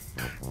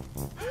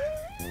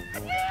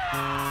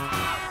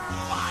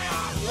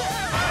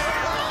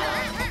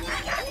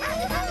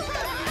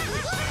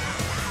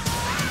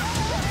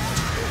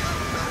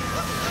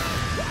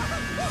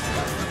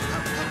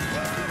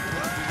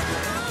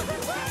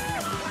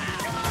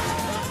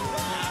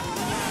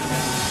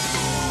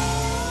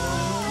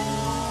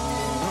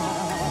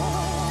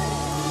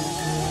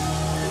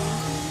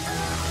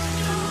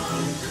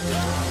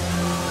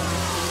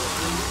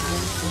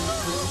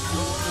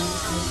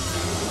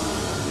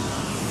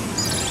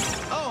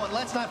 Oh, and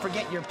let's not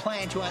forget your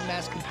plan to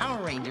unmask the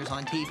Power Rangers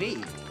on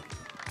TV.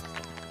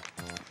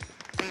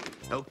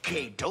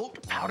 Okay,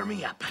 Dolt, powder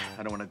me up.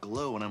 I don't want to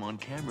glow when I'm on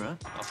camera.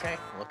 Okay,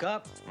 look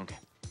up. Okay.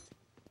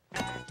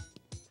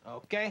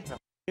 Okay.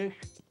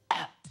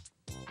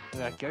 We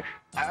got this.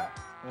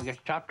 We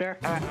get top there.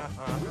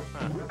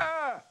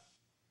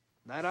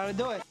 That ought to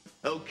do it.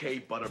 Okay,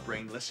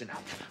 Butterbrain, listen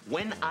up.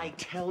 When I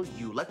tell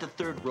you, let the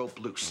third rope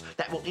loose.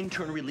 That will in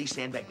turn release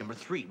sandbag number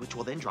 3, which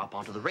will then drop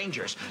onto the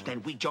Rangers.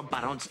 Then we jump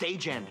out on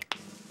stage and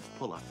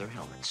pull off their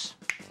helmets.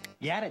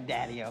 Yada,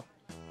 Daddy-o.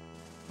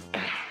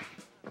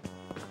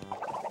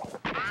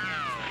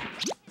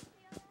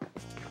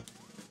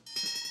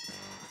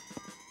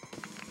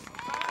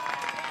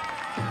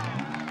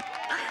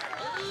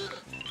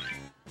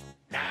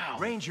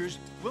 Rangers,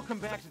 we'll come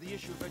back to the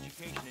issue of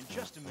education in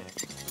just a minute.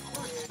 But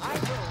first, I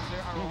know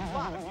there are a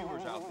lot of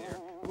viewers out there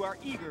who are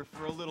eager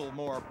for a little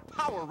more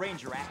Power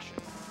Ranger action.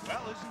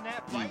 Well, isn't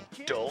that right,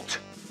 kid? Dolt.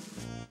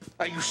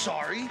 Are you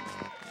sorry?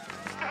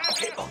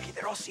 Okay, Bulky,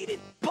 they're all seated.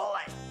 Pull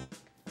it!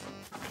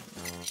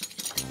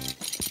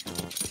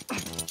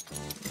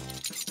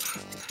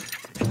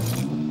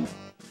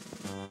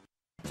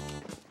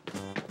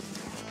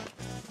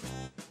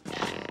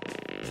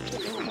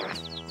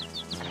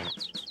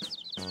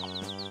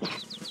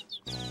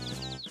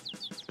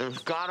 There's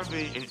gotta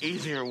be an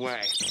easier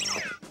way.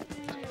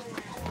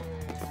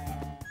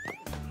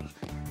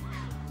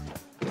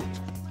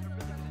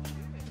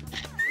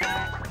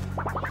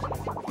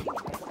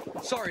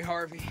 Sorry,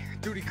 Harvey.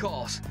 Duty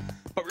calls.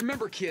 But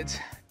remember, kids,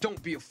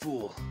 don't be a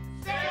fool.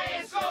 Stay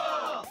in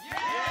school!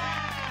 Yeah!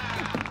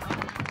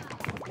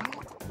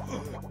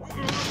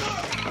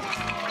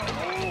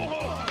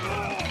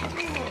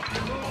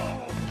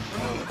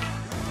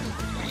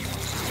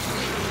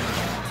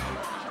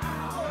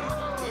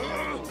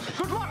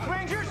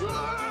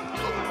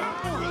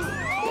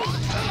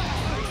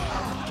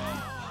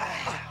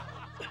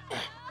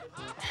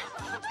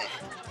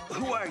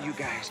 you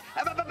guys?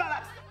 I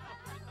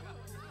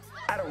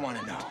don't want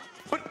to know.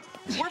 But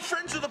we're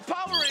friends of the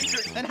Power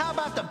Rangers. And how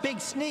about the big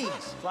sneeze?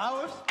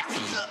 Flowers?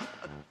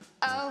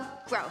 Oh,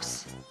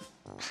 gross.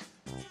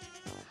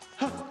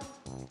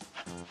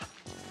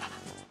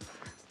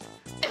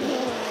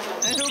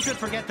 And who could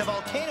forget the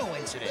volcano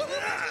incident?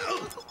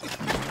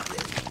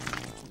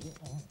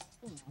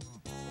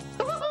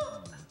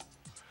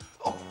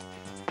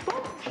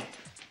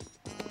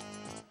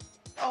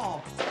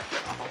 Oh.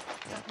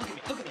 Look at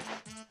me, look at me.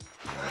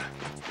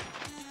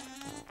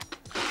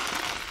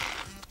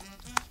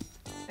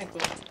 Thanks,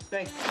 Will.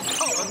 Thanks.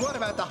 Oh, and what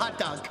about the hot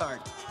dog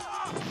cart?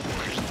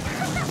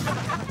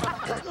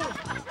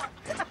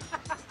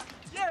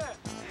 Yeah.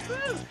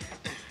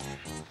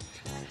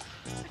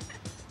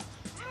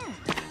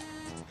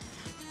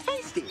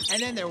 Tasty.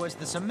 And then there was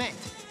the cement.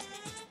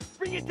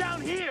 Bring it down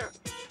here.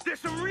 There's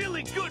some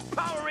really good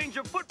Power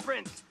Ranger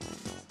footprints.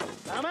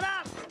 Coming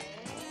up.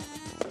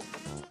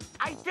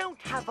 I don't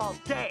have all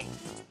day.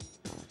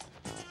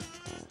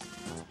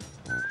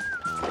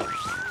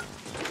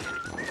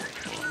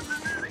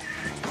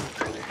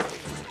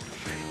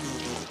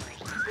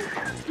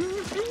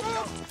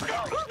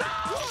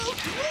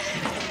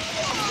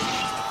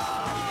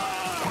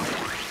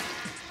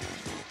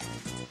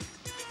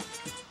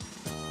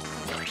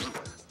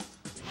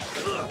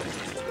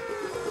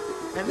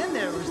 And then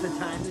there was the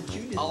time that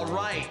you did. All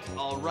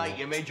right,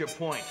 you made your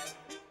point.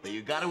 But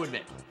you got to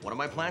admit, one of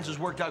my plans has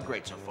worked out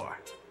great so far.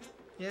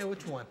 Yeah,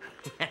 which one?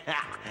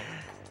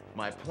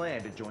 My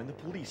plan to join the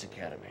police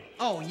academy.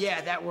 Oh,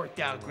 yeah, that worked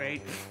out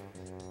great.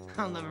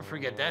 I'll never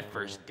forget that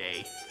first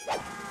day.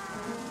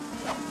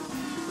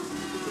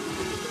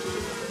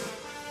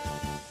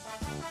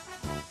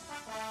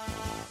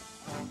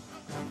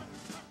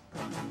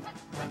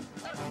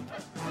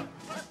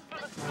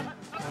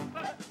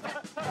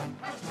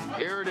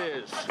 Here it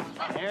is.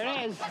 There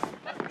it is.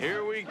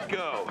 Here we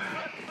go.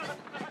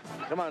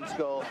 Come on,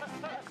 Skull.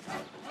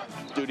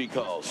 Duty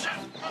calls.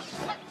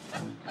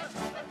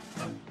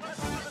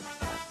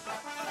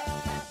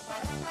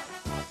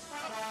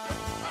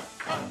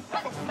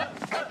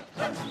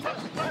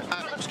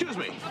 Excuse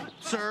me,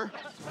 sir.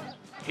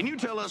 Can you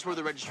tell us where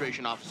the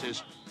registration office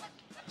is?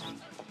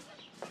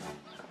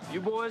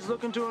 You boys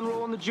looking to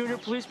enroll in the Junior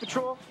Police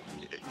Patrol?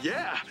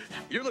 Yeah,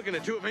 you're looking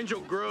at two of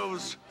Angel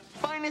Grove's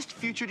finest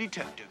future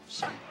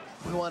detectives.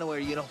 We want to wear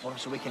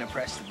uniforms so we can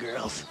impress the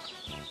girls.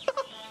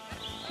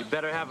 You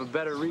better have a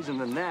better reason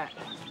than that.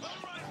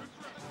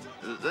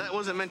 That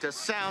wasn't meant to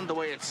sound the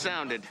way it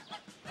sounded.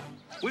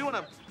 We want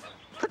to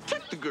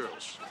protect the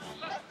girls.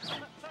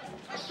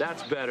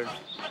 That's better.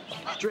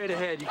 Straight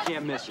ahead, you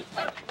can't miss it.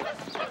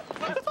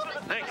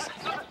 Thanks.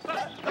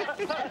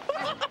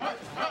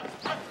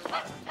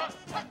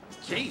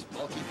 Jeez,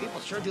 bulky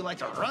people sure do like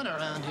to run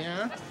around here,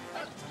 huh?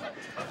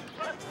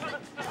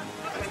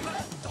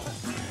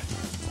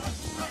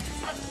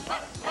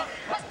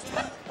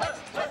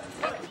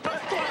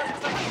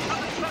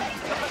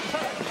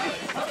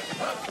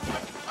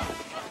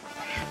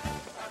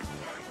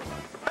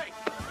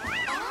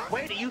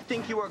 Where do you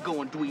think you are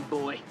going, dweeb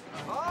boy?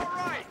 All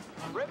right.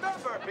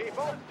 Remember,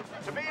 people,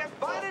 to be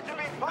invited to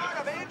be part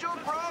of Angel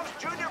Grove's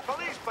Junior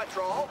Police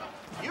Patrol,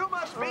 you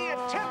must be in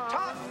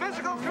tip-top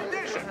physical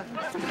condition.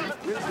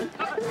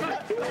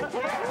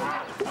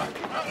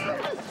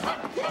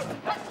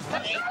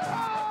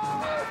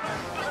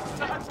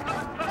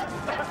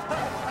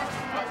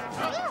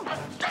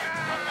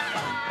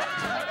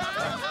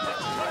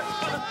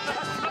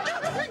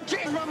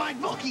 Change my mind,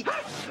 bulky.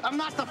 I'm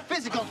not the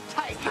physical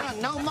type.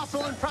 No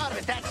muscle and proud of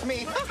it. That's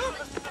me.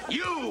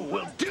 You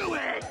will do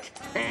it,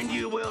 and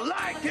you will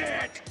like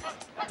it.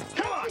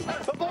 Come on,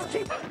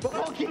 Bulky,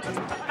 bulky.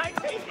 I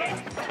take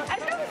it. I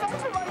do it all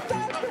for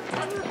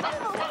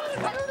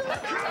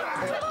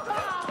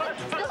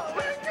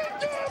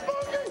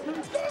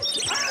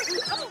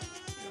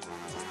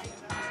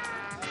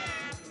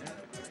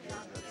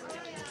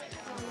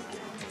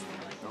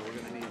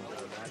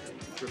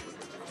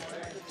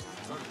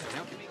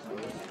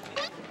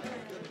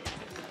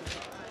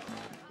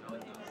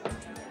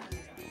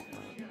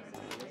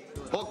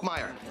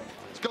Volkmeyer,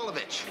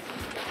 Skolovich.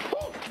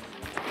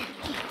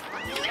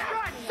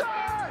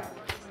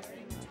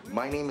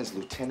 My name is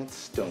Lieutenant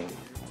Stone,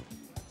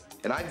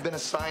 and I've been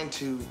assigned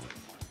to,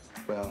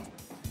 well,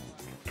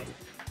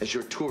 as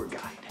your tour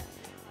guide.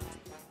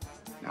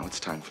 Now it's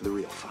time for the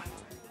real fun.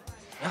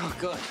 Oh,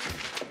 good.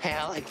 Hey,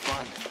 I like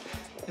fun.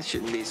 This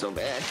shouldn't be so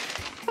bad.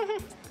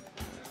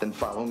 Then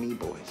follow me,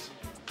 boys.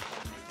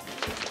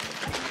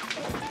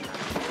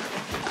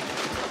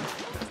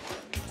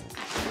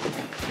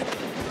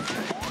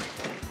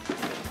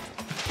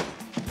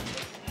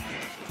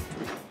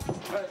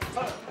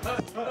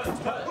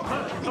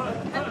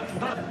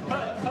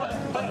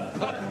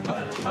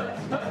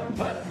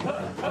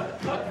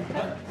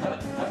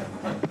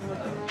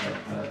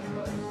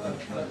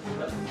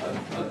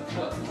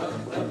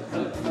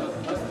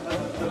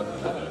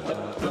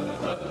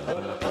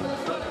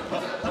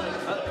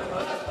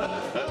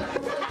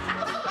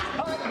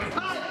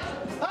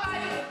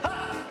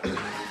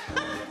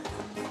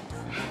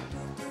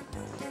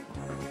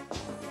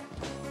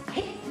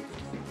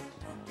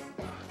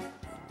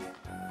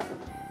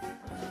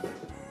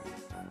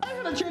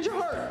 a change of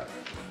heart.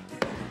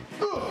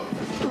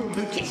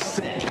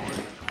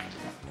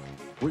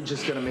 We're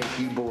just gonna make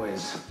you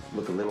boys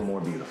look a little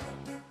more beautiful.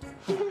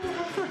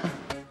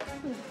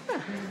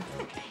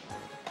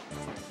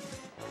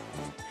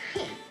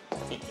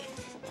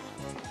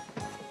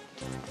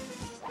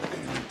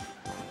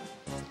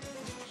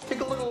 Take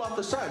a little off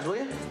the sides, will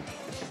you?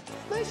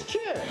 Nice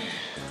chair.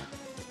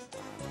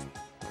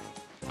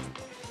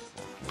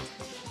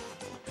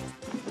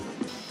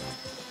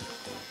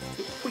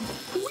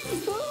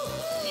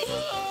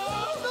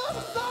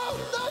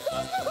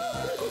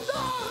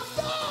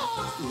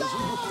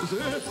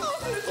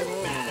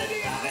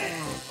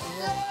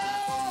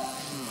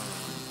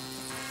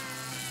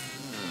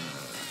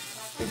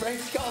 Be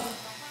brave, Skull.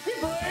 Be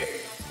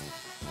brave.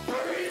 Be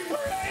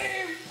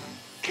brave.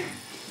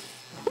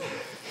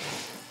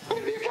 I'm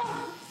gonna be your cop.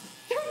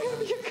 I'm gonna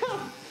be your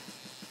cop.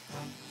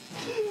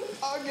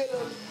 I'm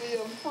gonna be a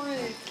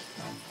freak.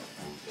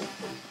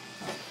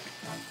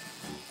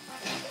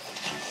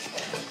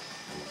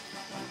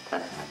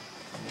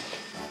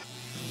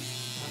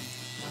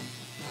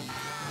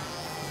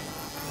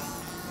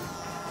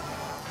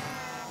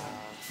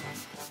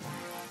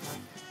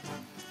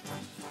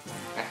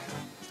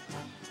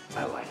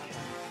 I like it.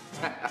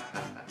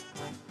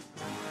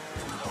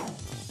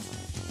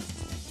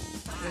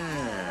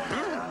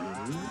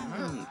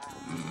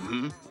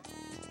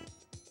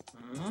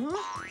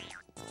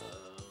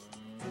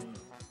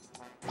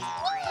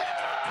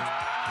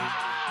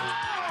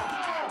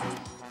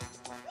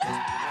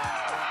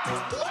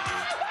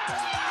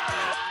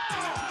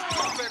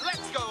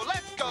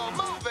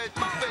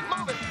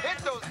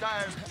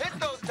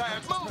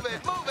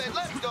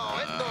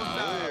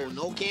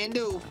 No can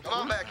do. Come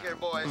on back here,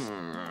 boys.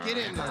 Get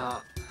in there.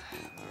 Come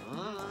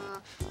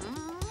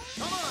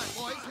on,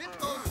 boys. Hit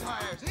those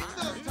tires. Hit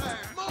those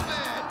tires. Move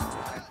it.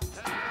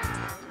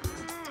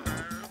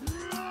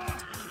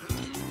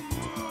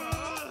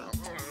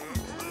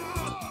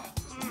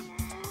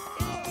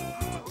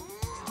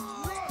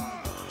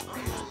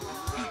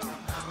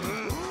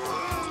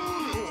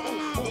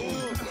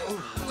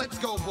 Let's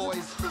go,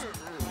 boys.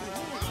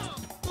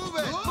 Move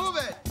it. Move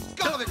it.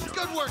 Golovich,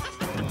 good work.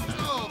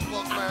 Oh,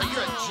 Bulkmeyer,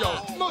 you're a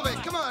joke. Move it.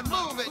 Come on.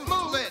 Move it.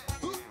 Move it.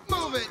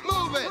 Move it.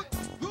 Move it.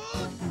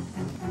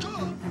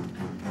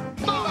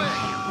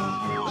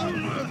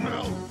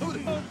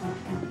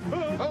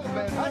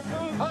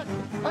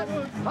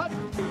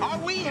 Are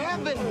we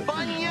having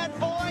fun yet,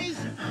 boys?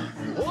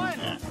 1,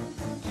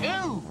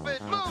 2. Move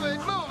it, move it,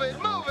 move it,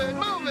 move it,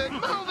 move it,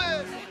 move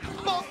it.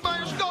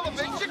 Bulkmeyer,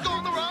 Skolovich, you're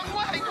going the wrong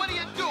way. What are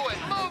you doing?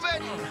 Move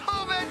it,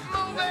 move it,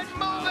 move it,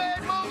 move it,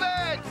 move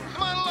it.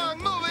 Come on along,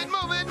 move it,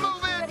 move it,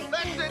 move it.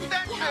 That's it,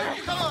 that's it.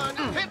 Come on,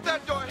 hit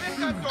that door, hit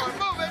that door.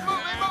 Move it,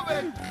 move it, move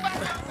it.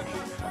 Back out the door.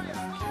 Hurry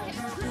up.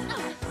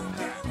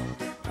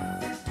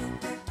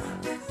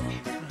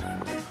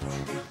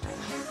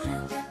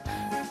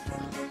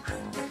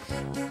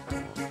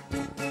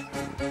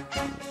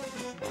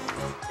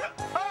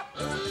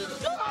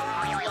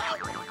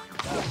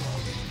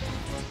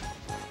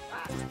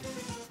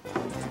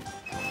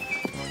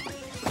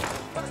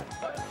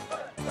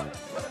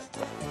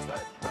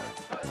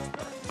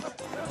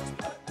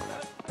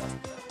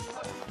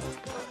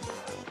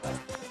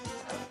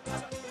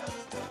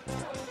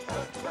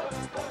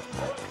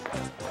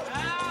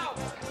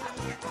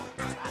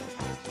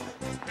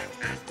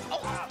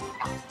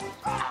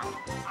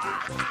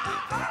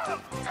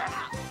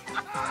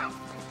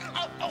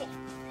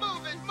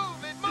 Move it,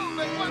 move it, move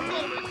it. One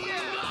move it,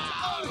 yeah.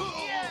 Oh,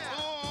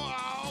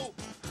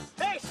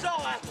 yeah. Hey, so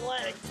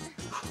athletic.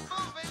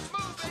 Move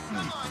it,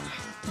 come on.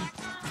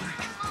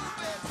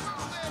 Move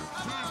it,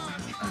 come on,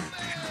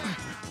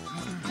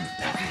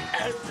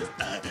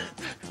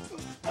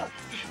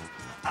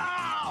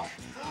 Ow!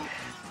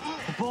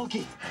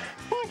 Bulky,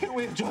 why couldn't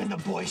we have joined the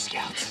Boy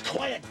Scouts?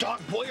 Quiet, dog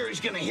boy, or he's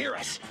gonna hear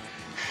us.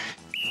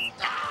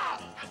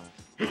 Ah!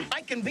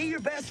 I can be your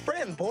best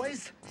friend,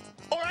 boys.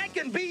 Or I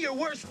can be your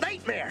worst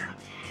nightmare.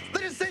 The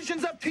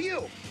decision's up to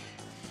you.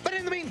 But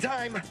in the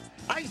meantime,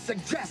 I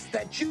suggest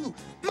that you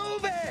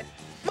move it!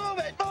 Move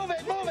it, move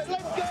it, move it!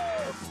 Let's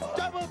go!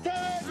 Double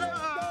time!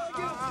 Let's go!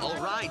 You... All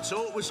right,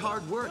 so it was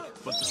hard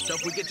work, but the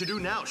stuff we get to do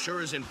now sure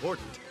is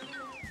important.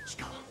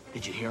 Skull,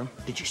 did you hear him?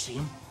 Did you see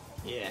him?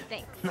 Yeah.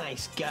 Thanks.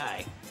 Nice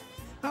guy.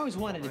 I always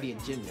wanted to be a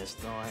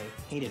gymnast, though I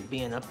hated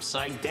being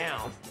upside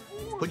down.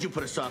 Would you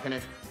put a sock in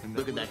it?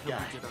 Look at that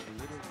guy.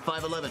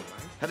 5'11",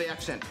 heavy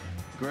accent,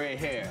 gray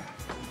hair.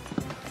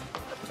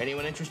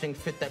 Anyone interesting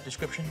fit that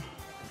description?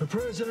 The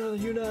President of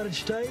the United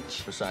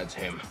States? Besides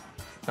him.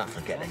 Ah,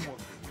 forget it.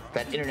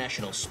 That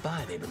international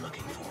spy they've been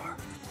looking for.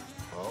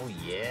 Oh,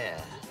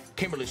 yeah.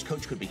 Kimberly's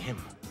coach could be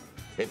him.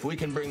 If we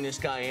can bring this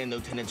guy in,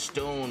 Lieutenant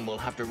Stone will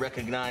have to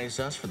recognize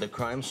us for the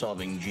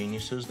crime-solving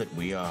geniuses that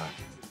we are.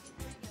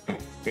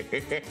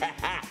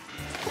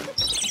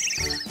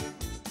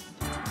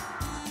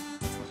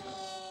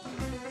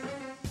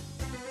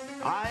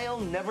 I'll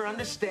never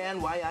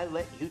understand why I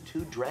let you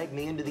two drag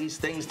me into these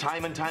things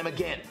time and time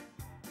again.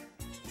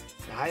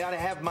 I ought to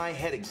have my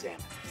head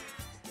examined.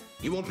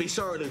 You won't be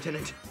sorry,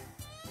 Lieutenant.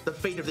 The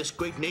fate of this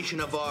great nation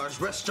of ours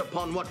rests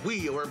upon what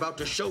we are about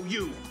to show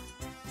you.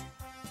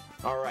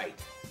 All right.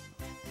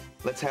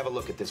 Let's have a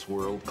look at this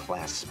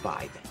world-class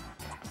spy then.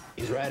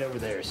 He's right over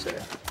there,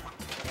 sir.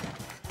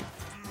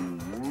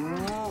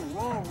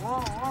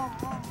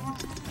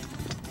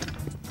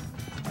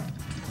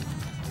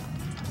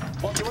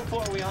 Bulky, what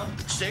floor are we on?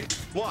 6.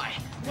 Why?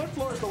 What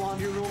floor is the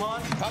laundry room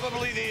on?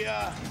 Probably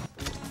the,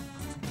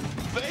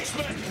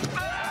 basement.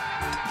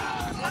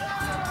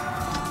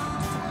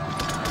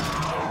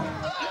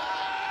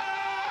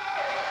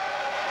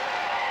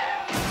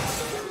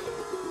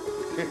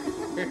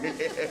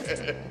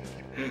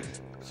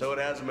 So it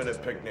hasn't been a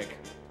picnic.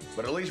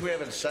 But at least we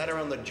haven't sat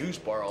around the juice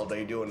bar all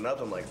day doing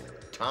nothing like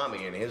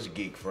Tommy and his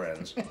geek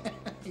friends.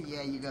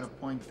 Yeah, you got a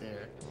point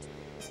there.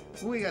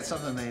 We got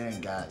something they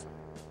ain't got.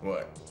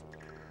 What?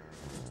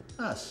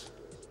 Us.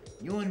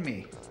 You and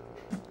me.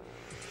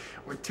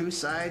 We're two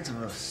sides of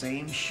the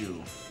same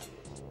shoe.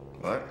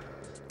 What?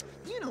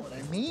 You know what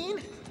I mean.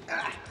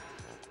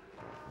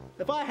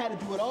 If I had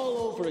to do it all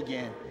over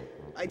again,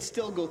 I'd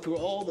still go through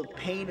all the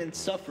pain and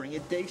suffering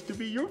it takes to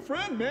be your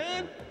friend,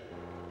 man.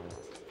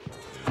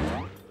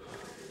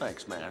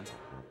 Thanks, man.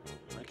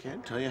 I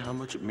can't tell you how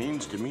much it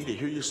means to me to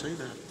hear you say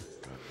that.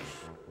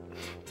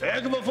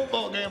 Heck of a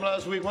football game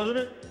last week, wasn't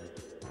it?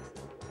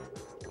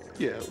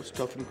 Yeah, it was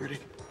tough and gritty.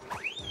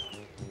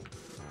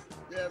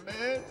 Yeah,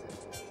 man.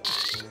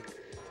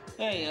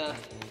 Hey,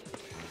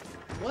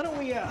 why don't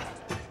we,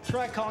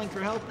 try calling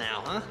for help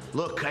now, huh?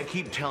 Look, I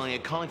keep telling you,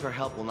 calling for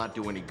help will not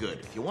do any good.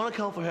 If you want to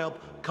call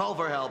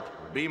for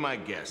help, be my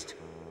guest.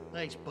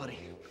 Thanks, buddy.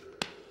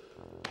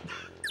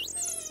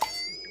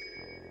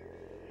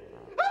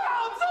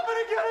 Help!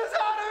 Somebody get us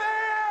out of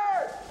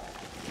here!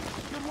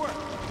 Good work.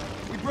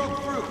 We broke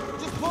through.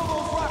 Just pull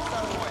those rocks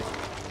out of the way.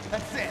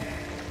 That's it.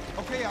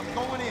 Okay, I'm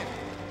going in.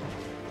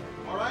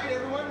 All right,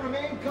 everyone,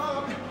 remain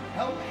calm.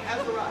 Help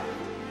has arrived.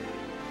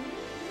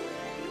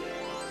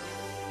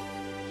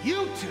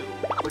 You two!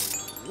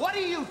 What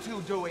are you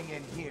two doing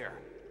in here?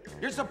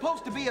 You're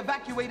supposed to be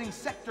evacuating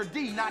Sector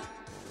D, not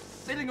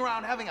sitting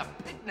around having a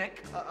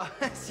picnic.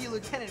 See,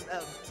 Lieutenant,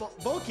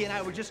 Bulky and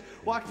I were just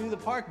walking through the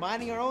park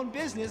minding our own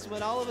business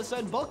when all of a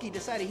sudden Bulky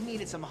decided he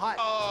needed some hot...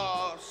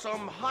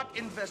 Some hot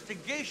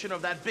investigation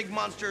of that big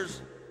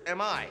monster's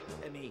M.I.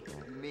 M.E.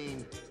 You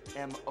mean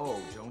M.O.,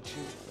 don't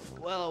you?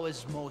 Well, it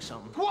was Mo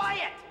something.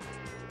 Quiet!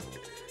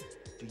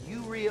 Do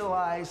you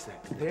realize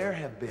that there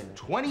have been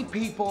 20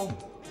 people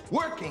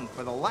working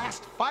for the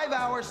last 5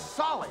 hours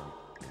solid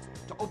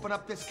to open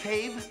up this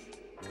cave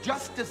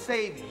just to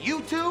save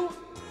you two?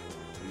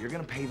 You're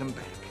gonna pay them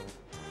back.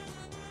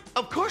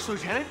 Of course,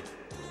 Lieutenant.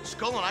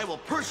 Skull and I will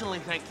personally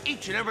thank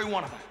each and every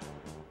one of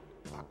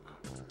them.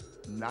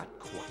 Not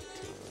quite.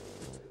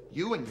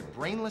 You and your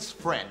brainless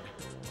friend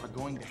are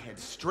going to head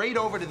straight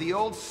over to the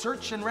old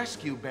search and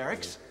rescue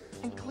barracks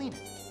and clean it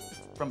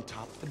from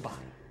top to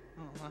bottom.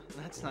 Oh,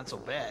 that's not so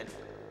bad.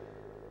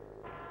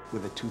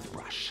 With a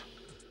toothbrush.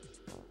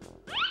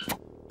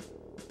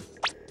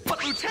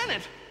 But,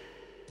 Lieutenant!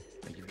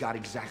 You've got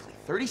exactly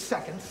 30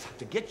 seconds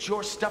to get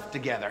your stuff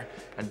together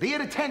and be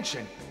at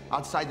attention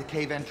outside the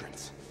cave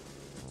entrance.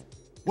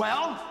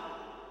 Well,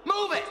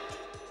 move it!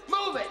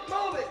 Move it!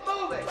 Move it!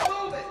 Move it!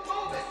 Move it!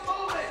 Move it!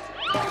 Move it!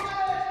 Move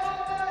it!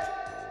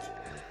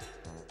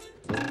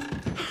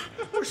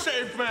 We're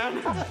saved, man!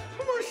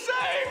 We're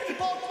saved!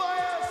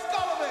 Boltfire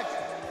Skolovich!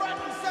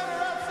 Front and center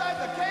outside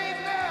the cave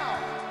now!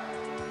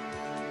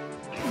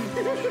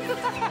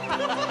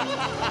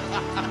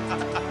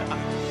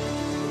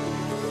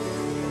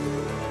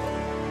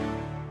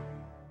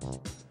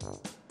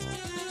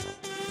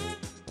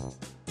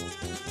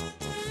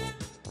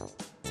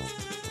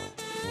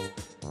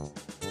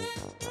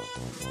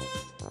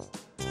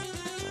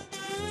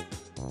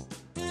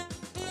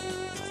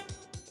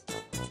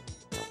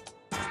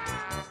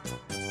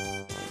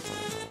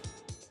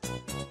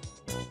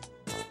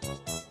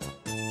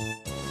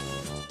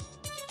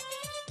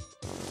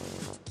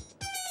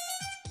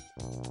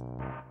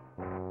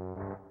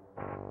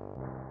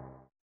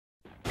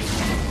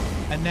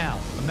 And now,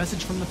 a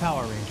message from the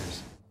Power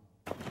Rangers.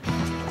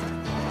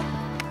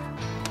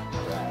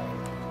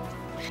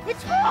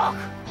 It's Rock!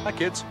 Hi,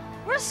 kids.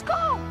 Where's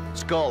Skull?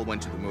 Skull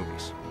went to the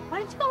movies. Why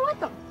didn't you go with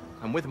them?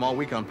 I'm with him all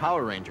week on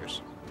Power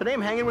Rangers. Today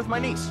I'm hanging with my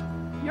niece.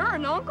 You're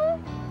an uncle?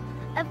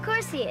 Of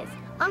course he is.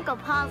 Uncle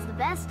Paul's the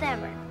best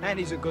ever. And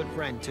he's a good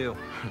friend, too.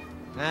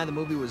 The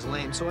movie was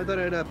lame, so I thought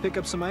I'd pick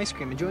up some ice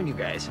cream and join you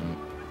guys.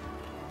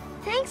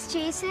 Thanks,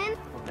 Jason.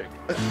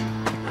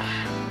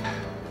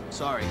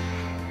 Sorry.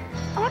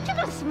 Aren't you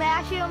gonna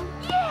smash him?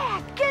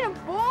 Yeah, get him,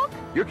 Bulk!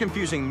 You're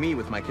confusing me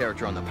with my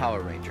character on the Power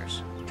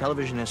Rangers.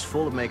 Television is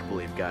full of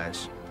make-believe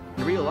guys.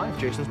 In real life,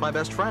 Jason's my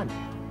best friend.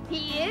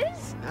 He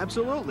is?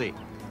 Absolutely.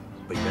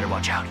 But you better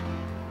watch out.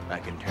 I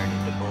can turn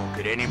into Bulk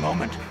at any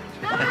moment.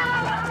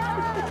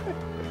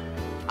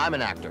 I'm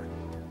an actor.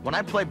 When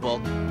I play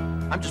Bulk,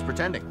 I'm just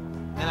pretending.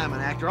 And I'm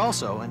an actor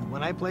also, and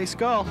when I play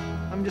Skull,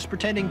 I'm just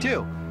pretending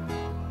too.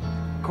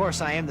 Of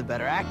course, I am the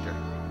better actor.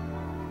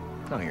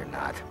 No, you're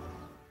not.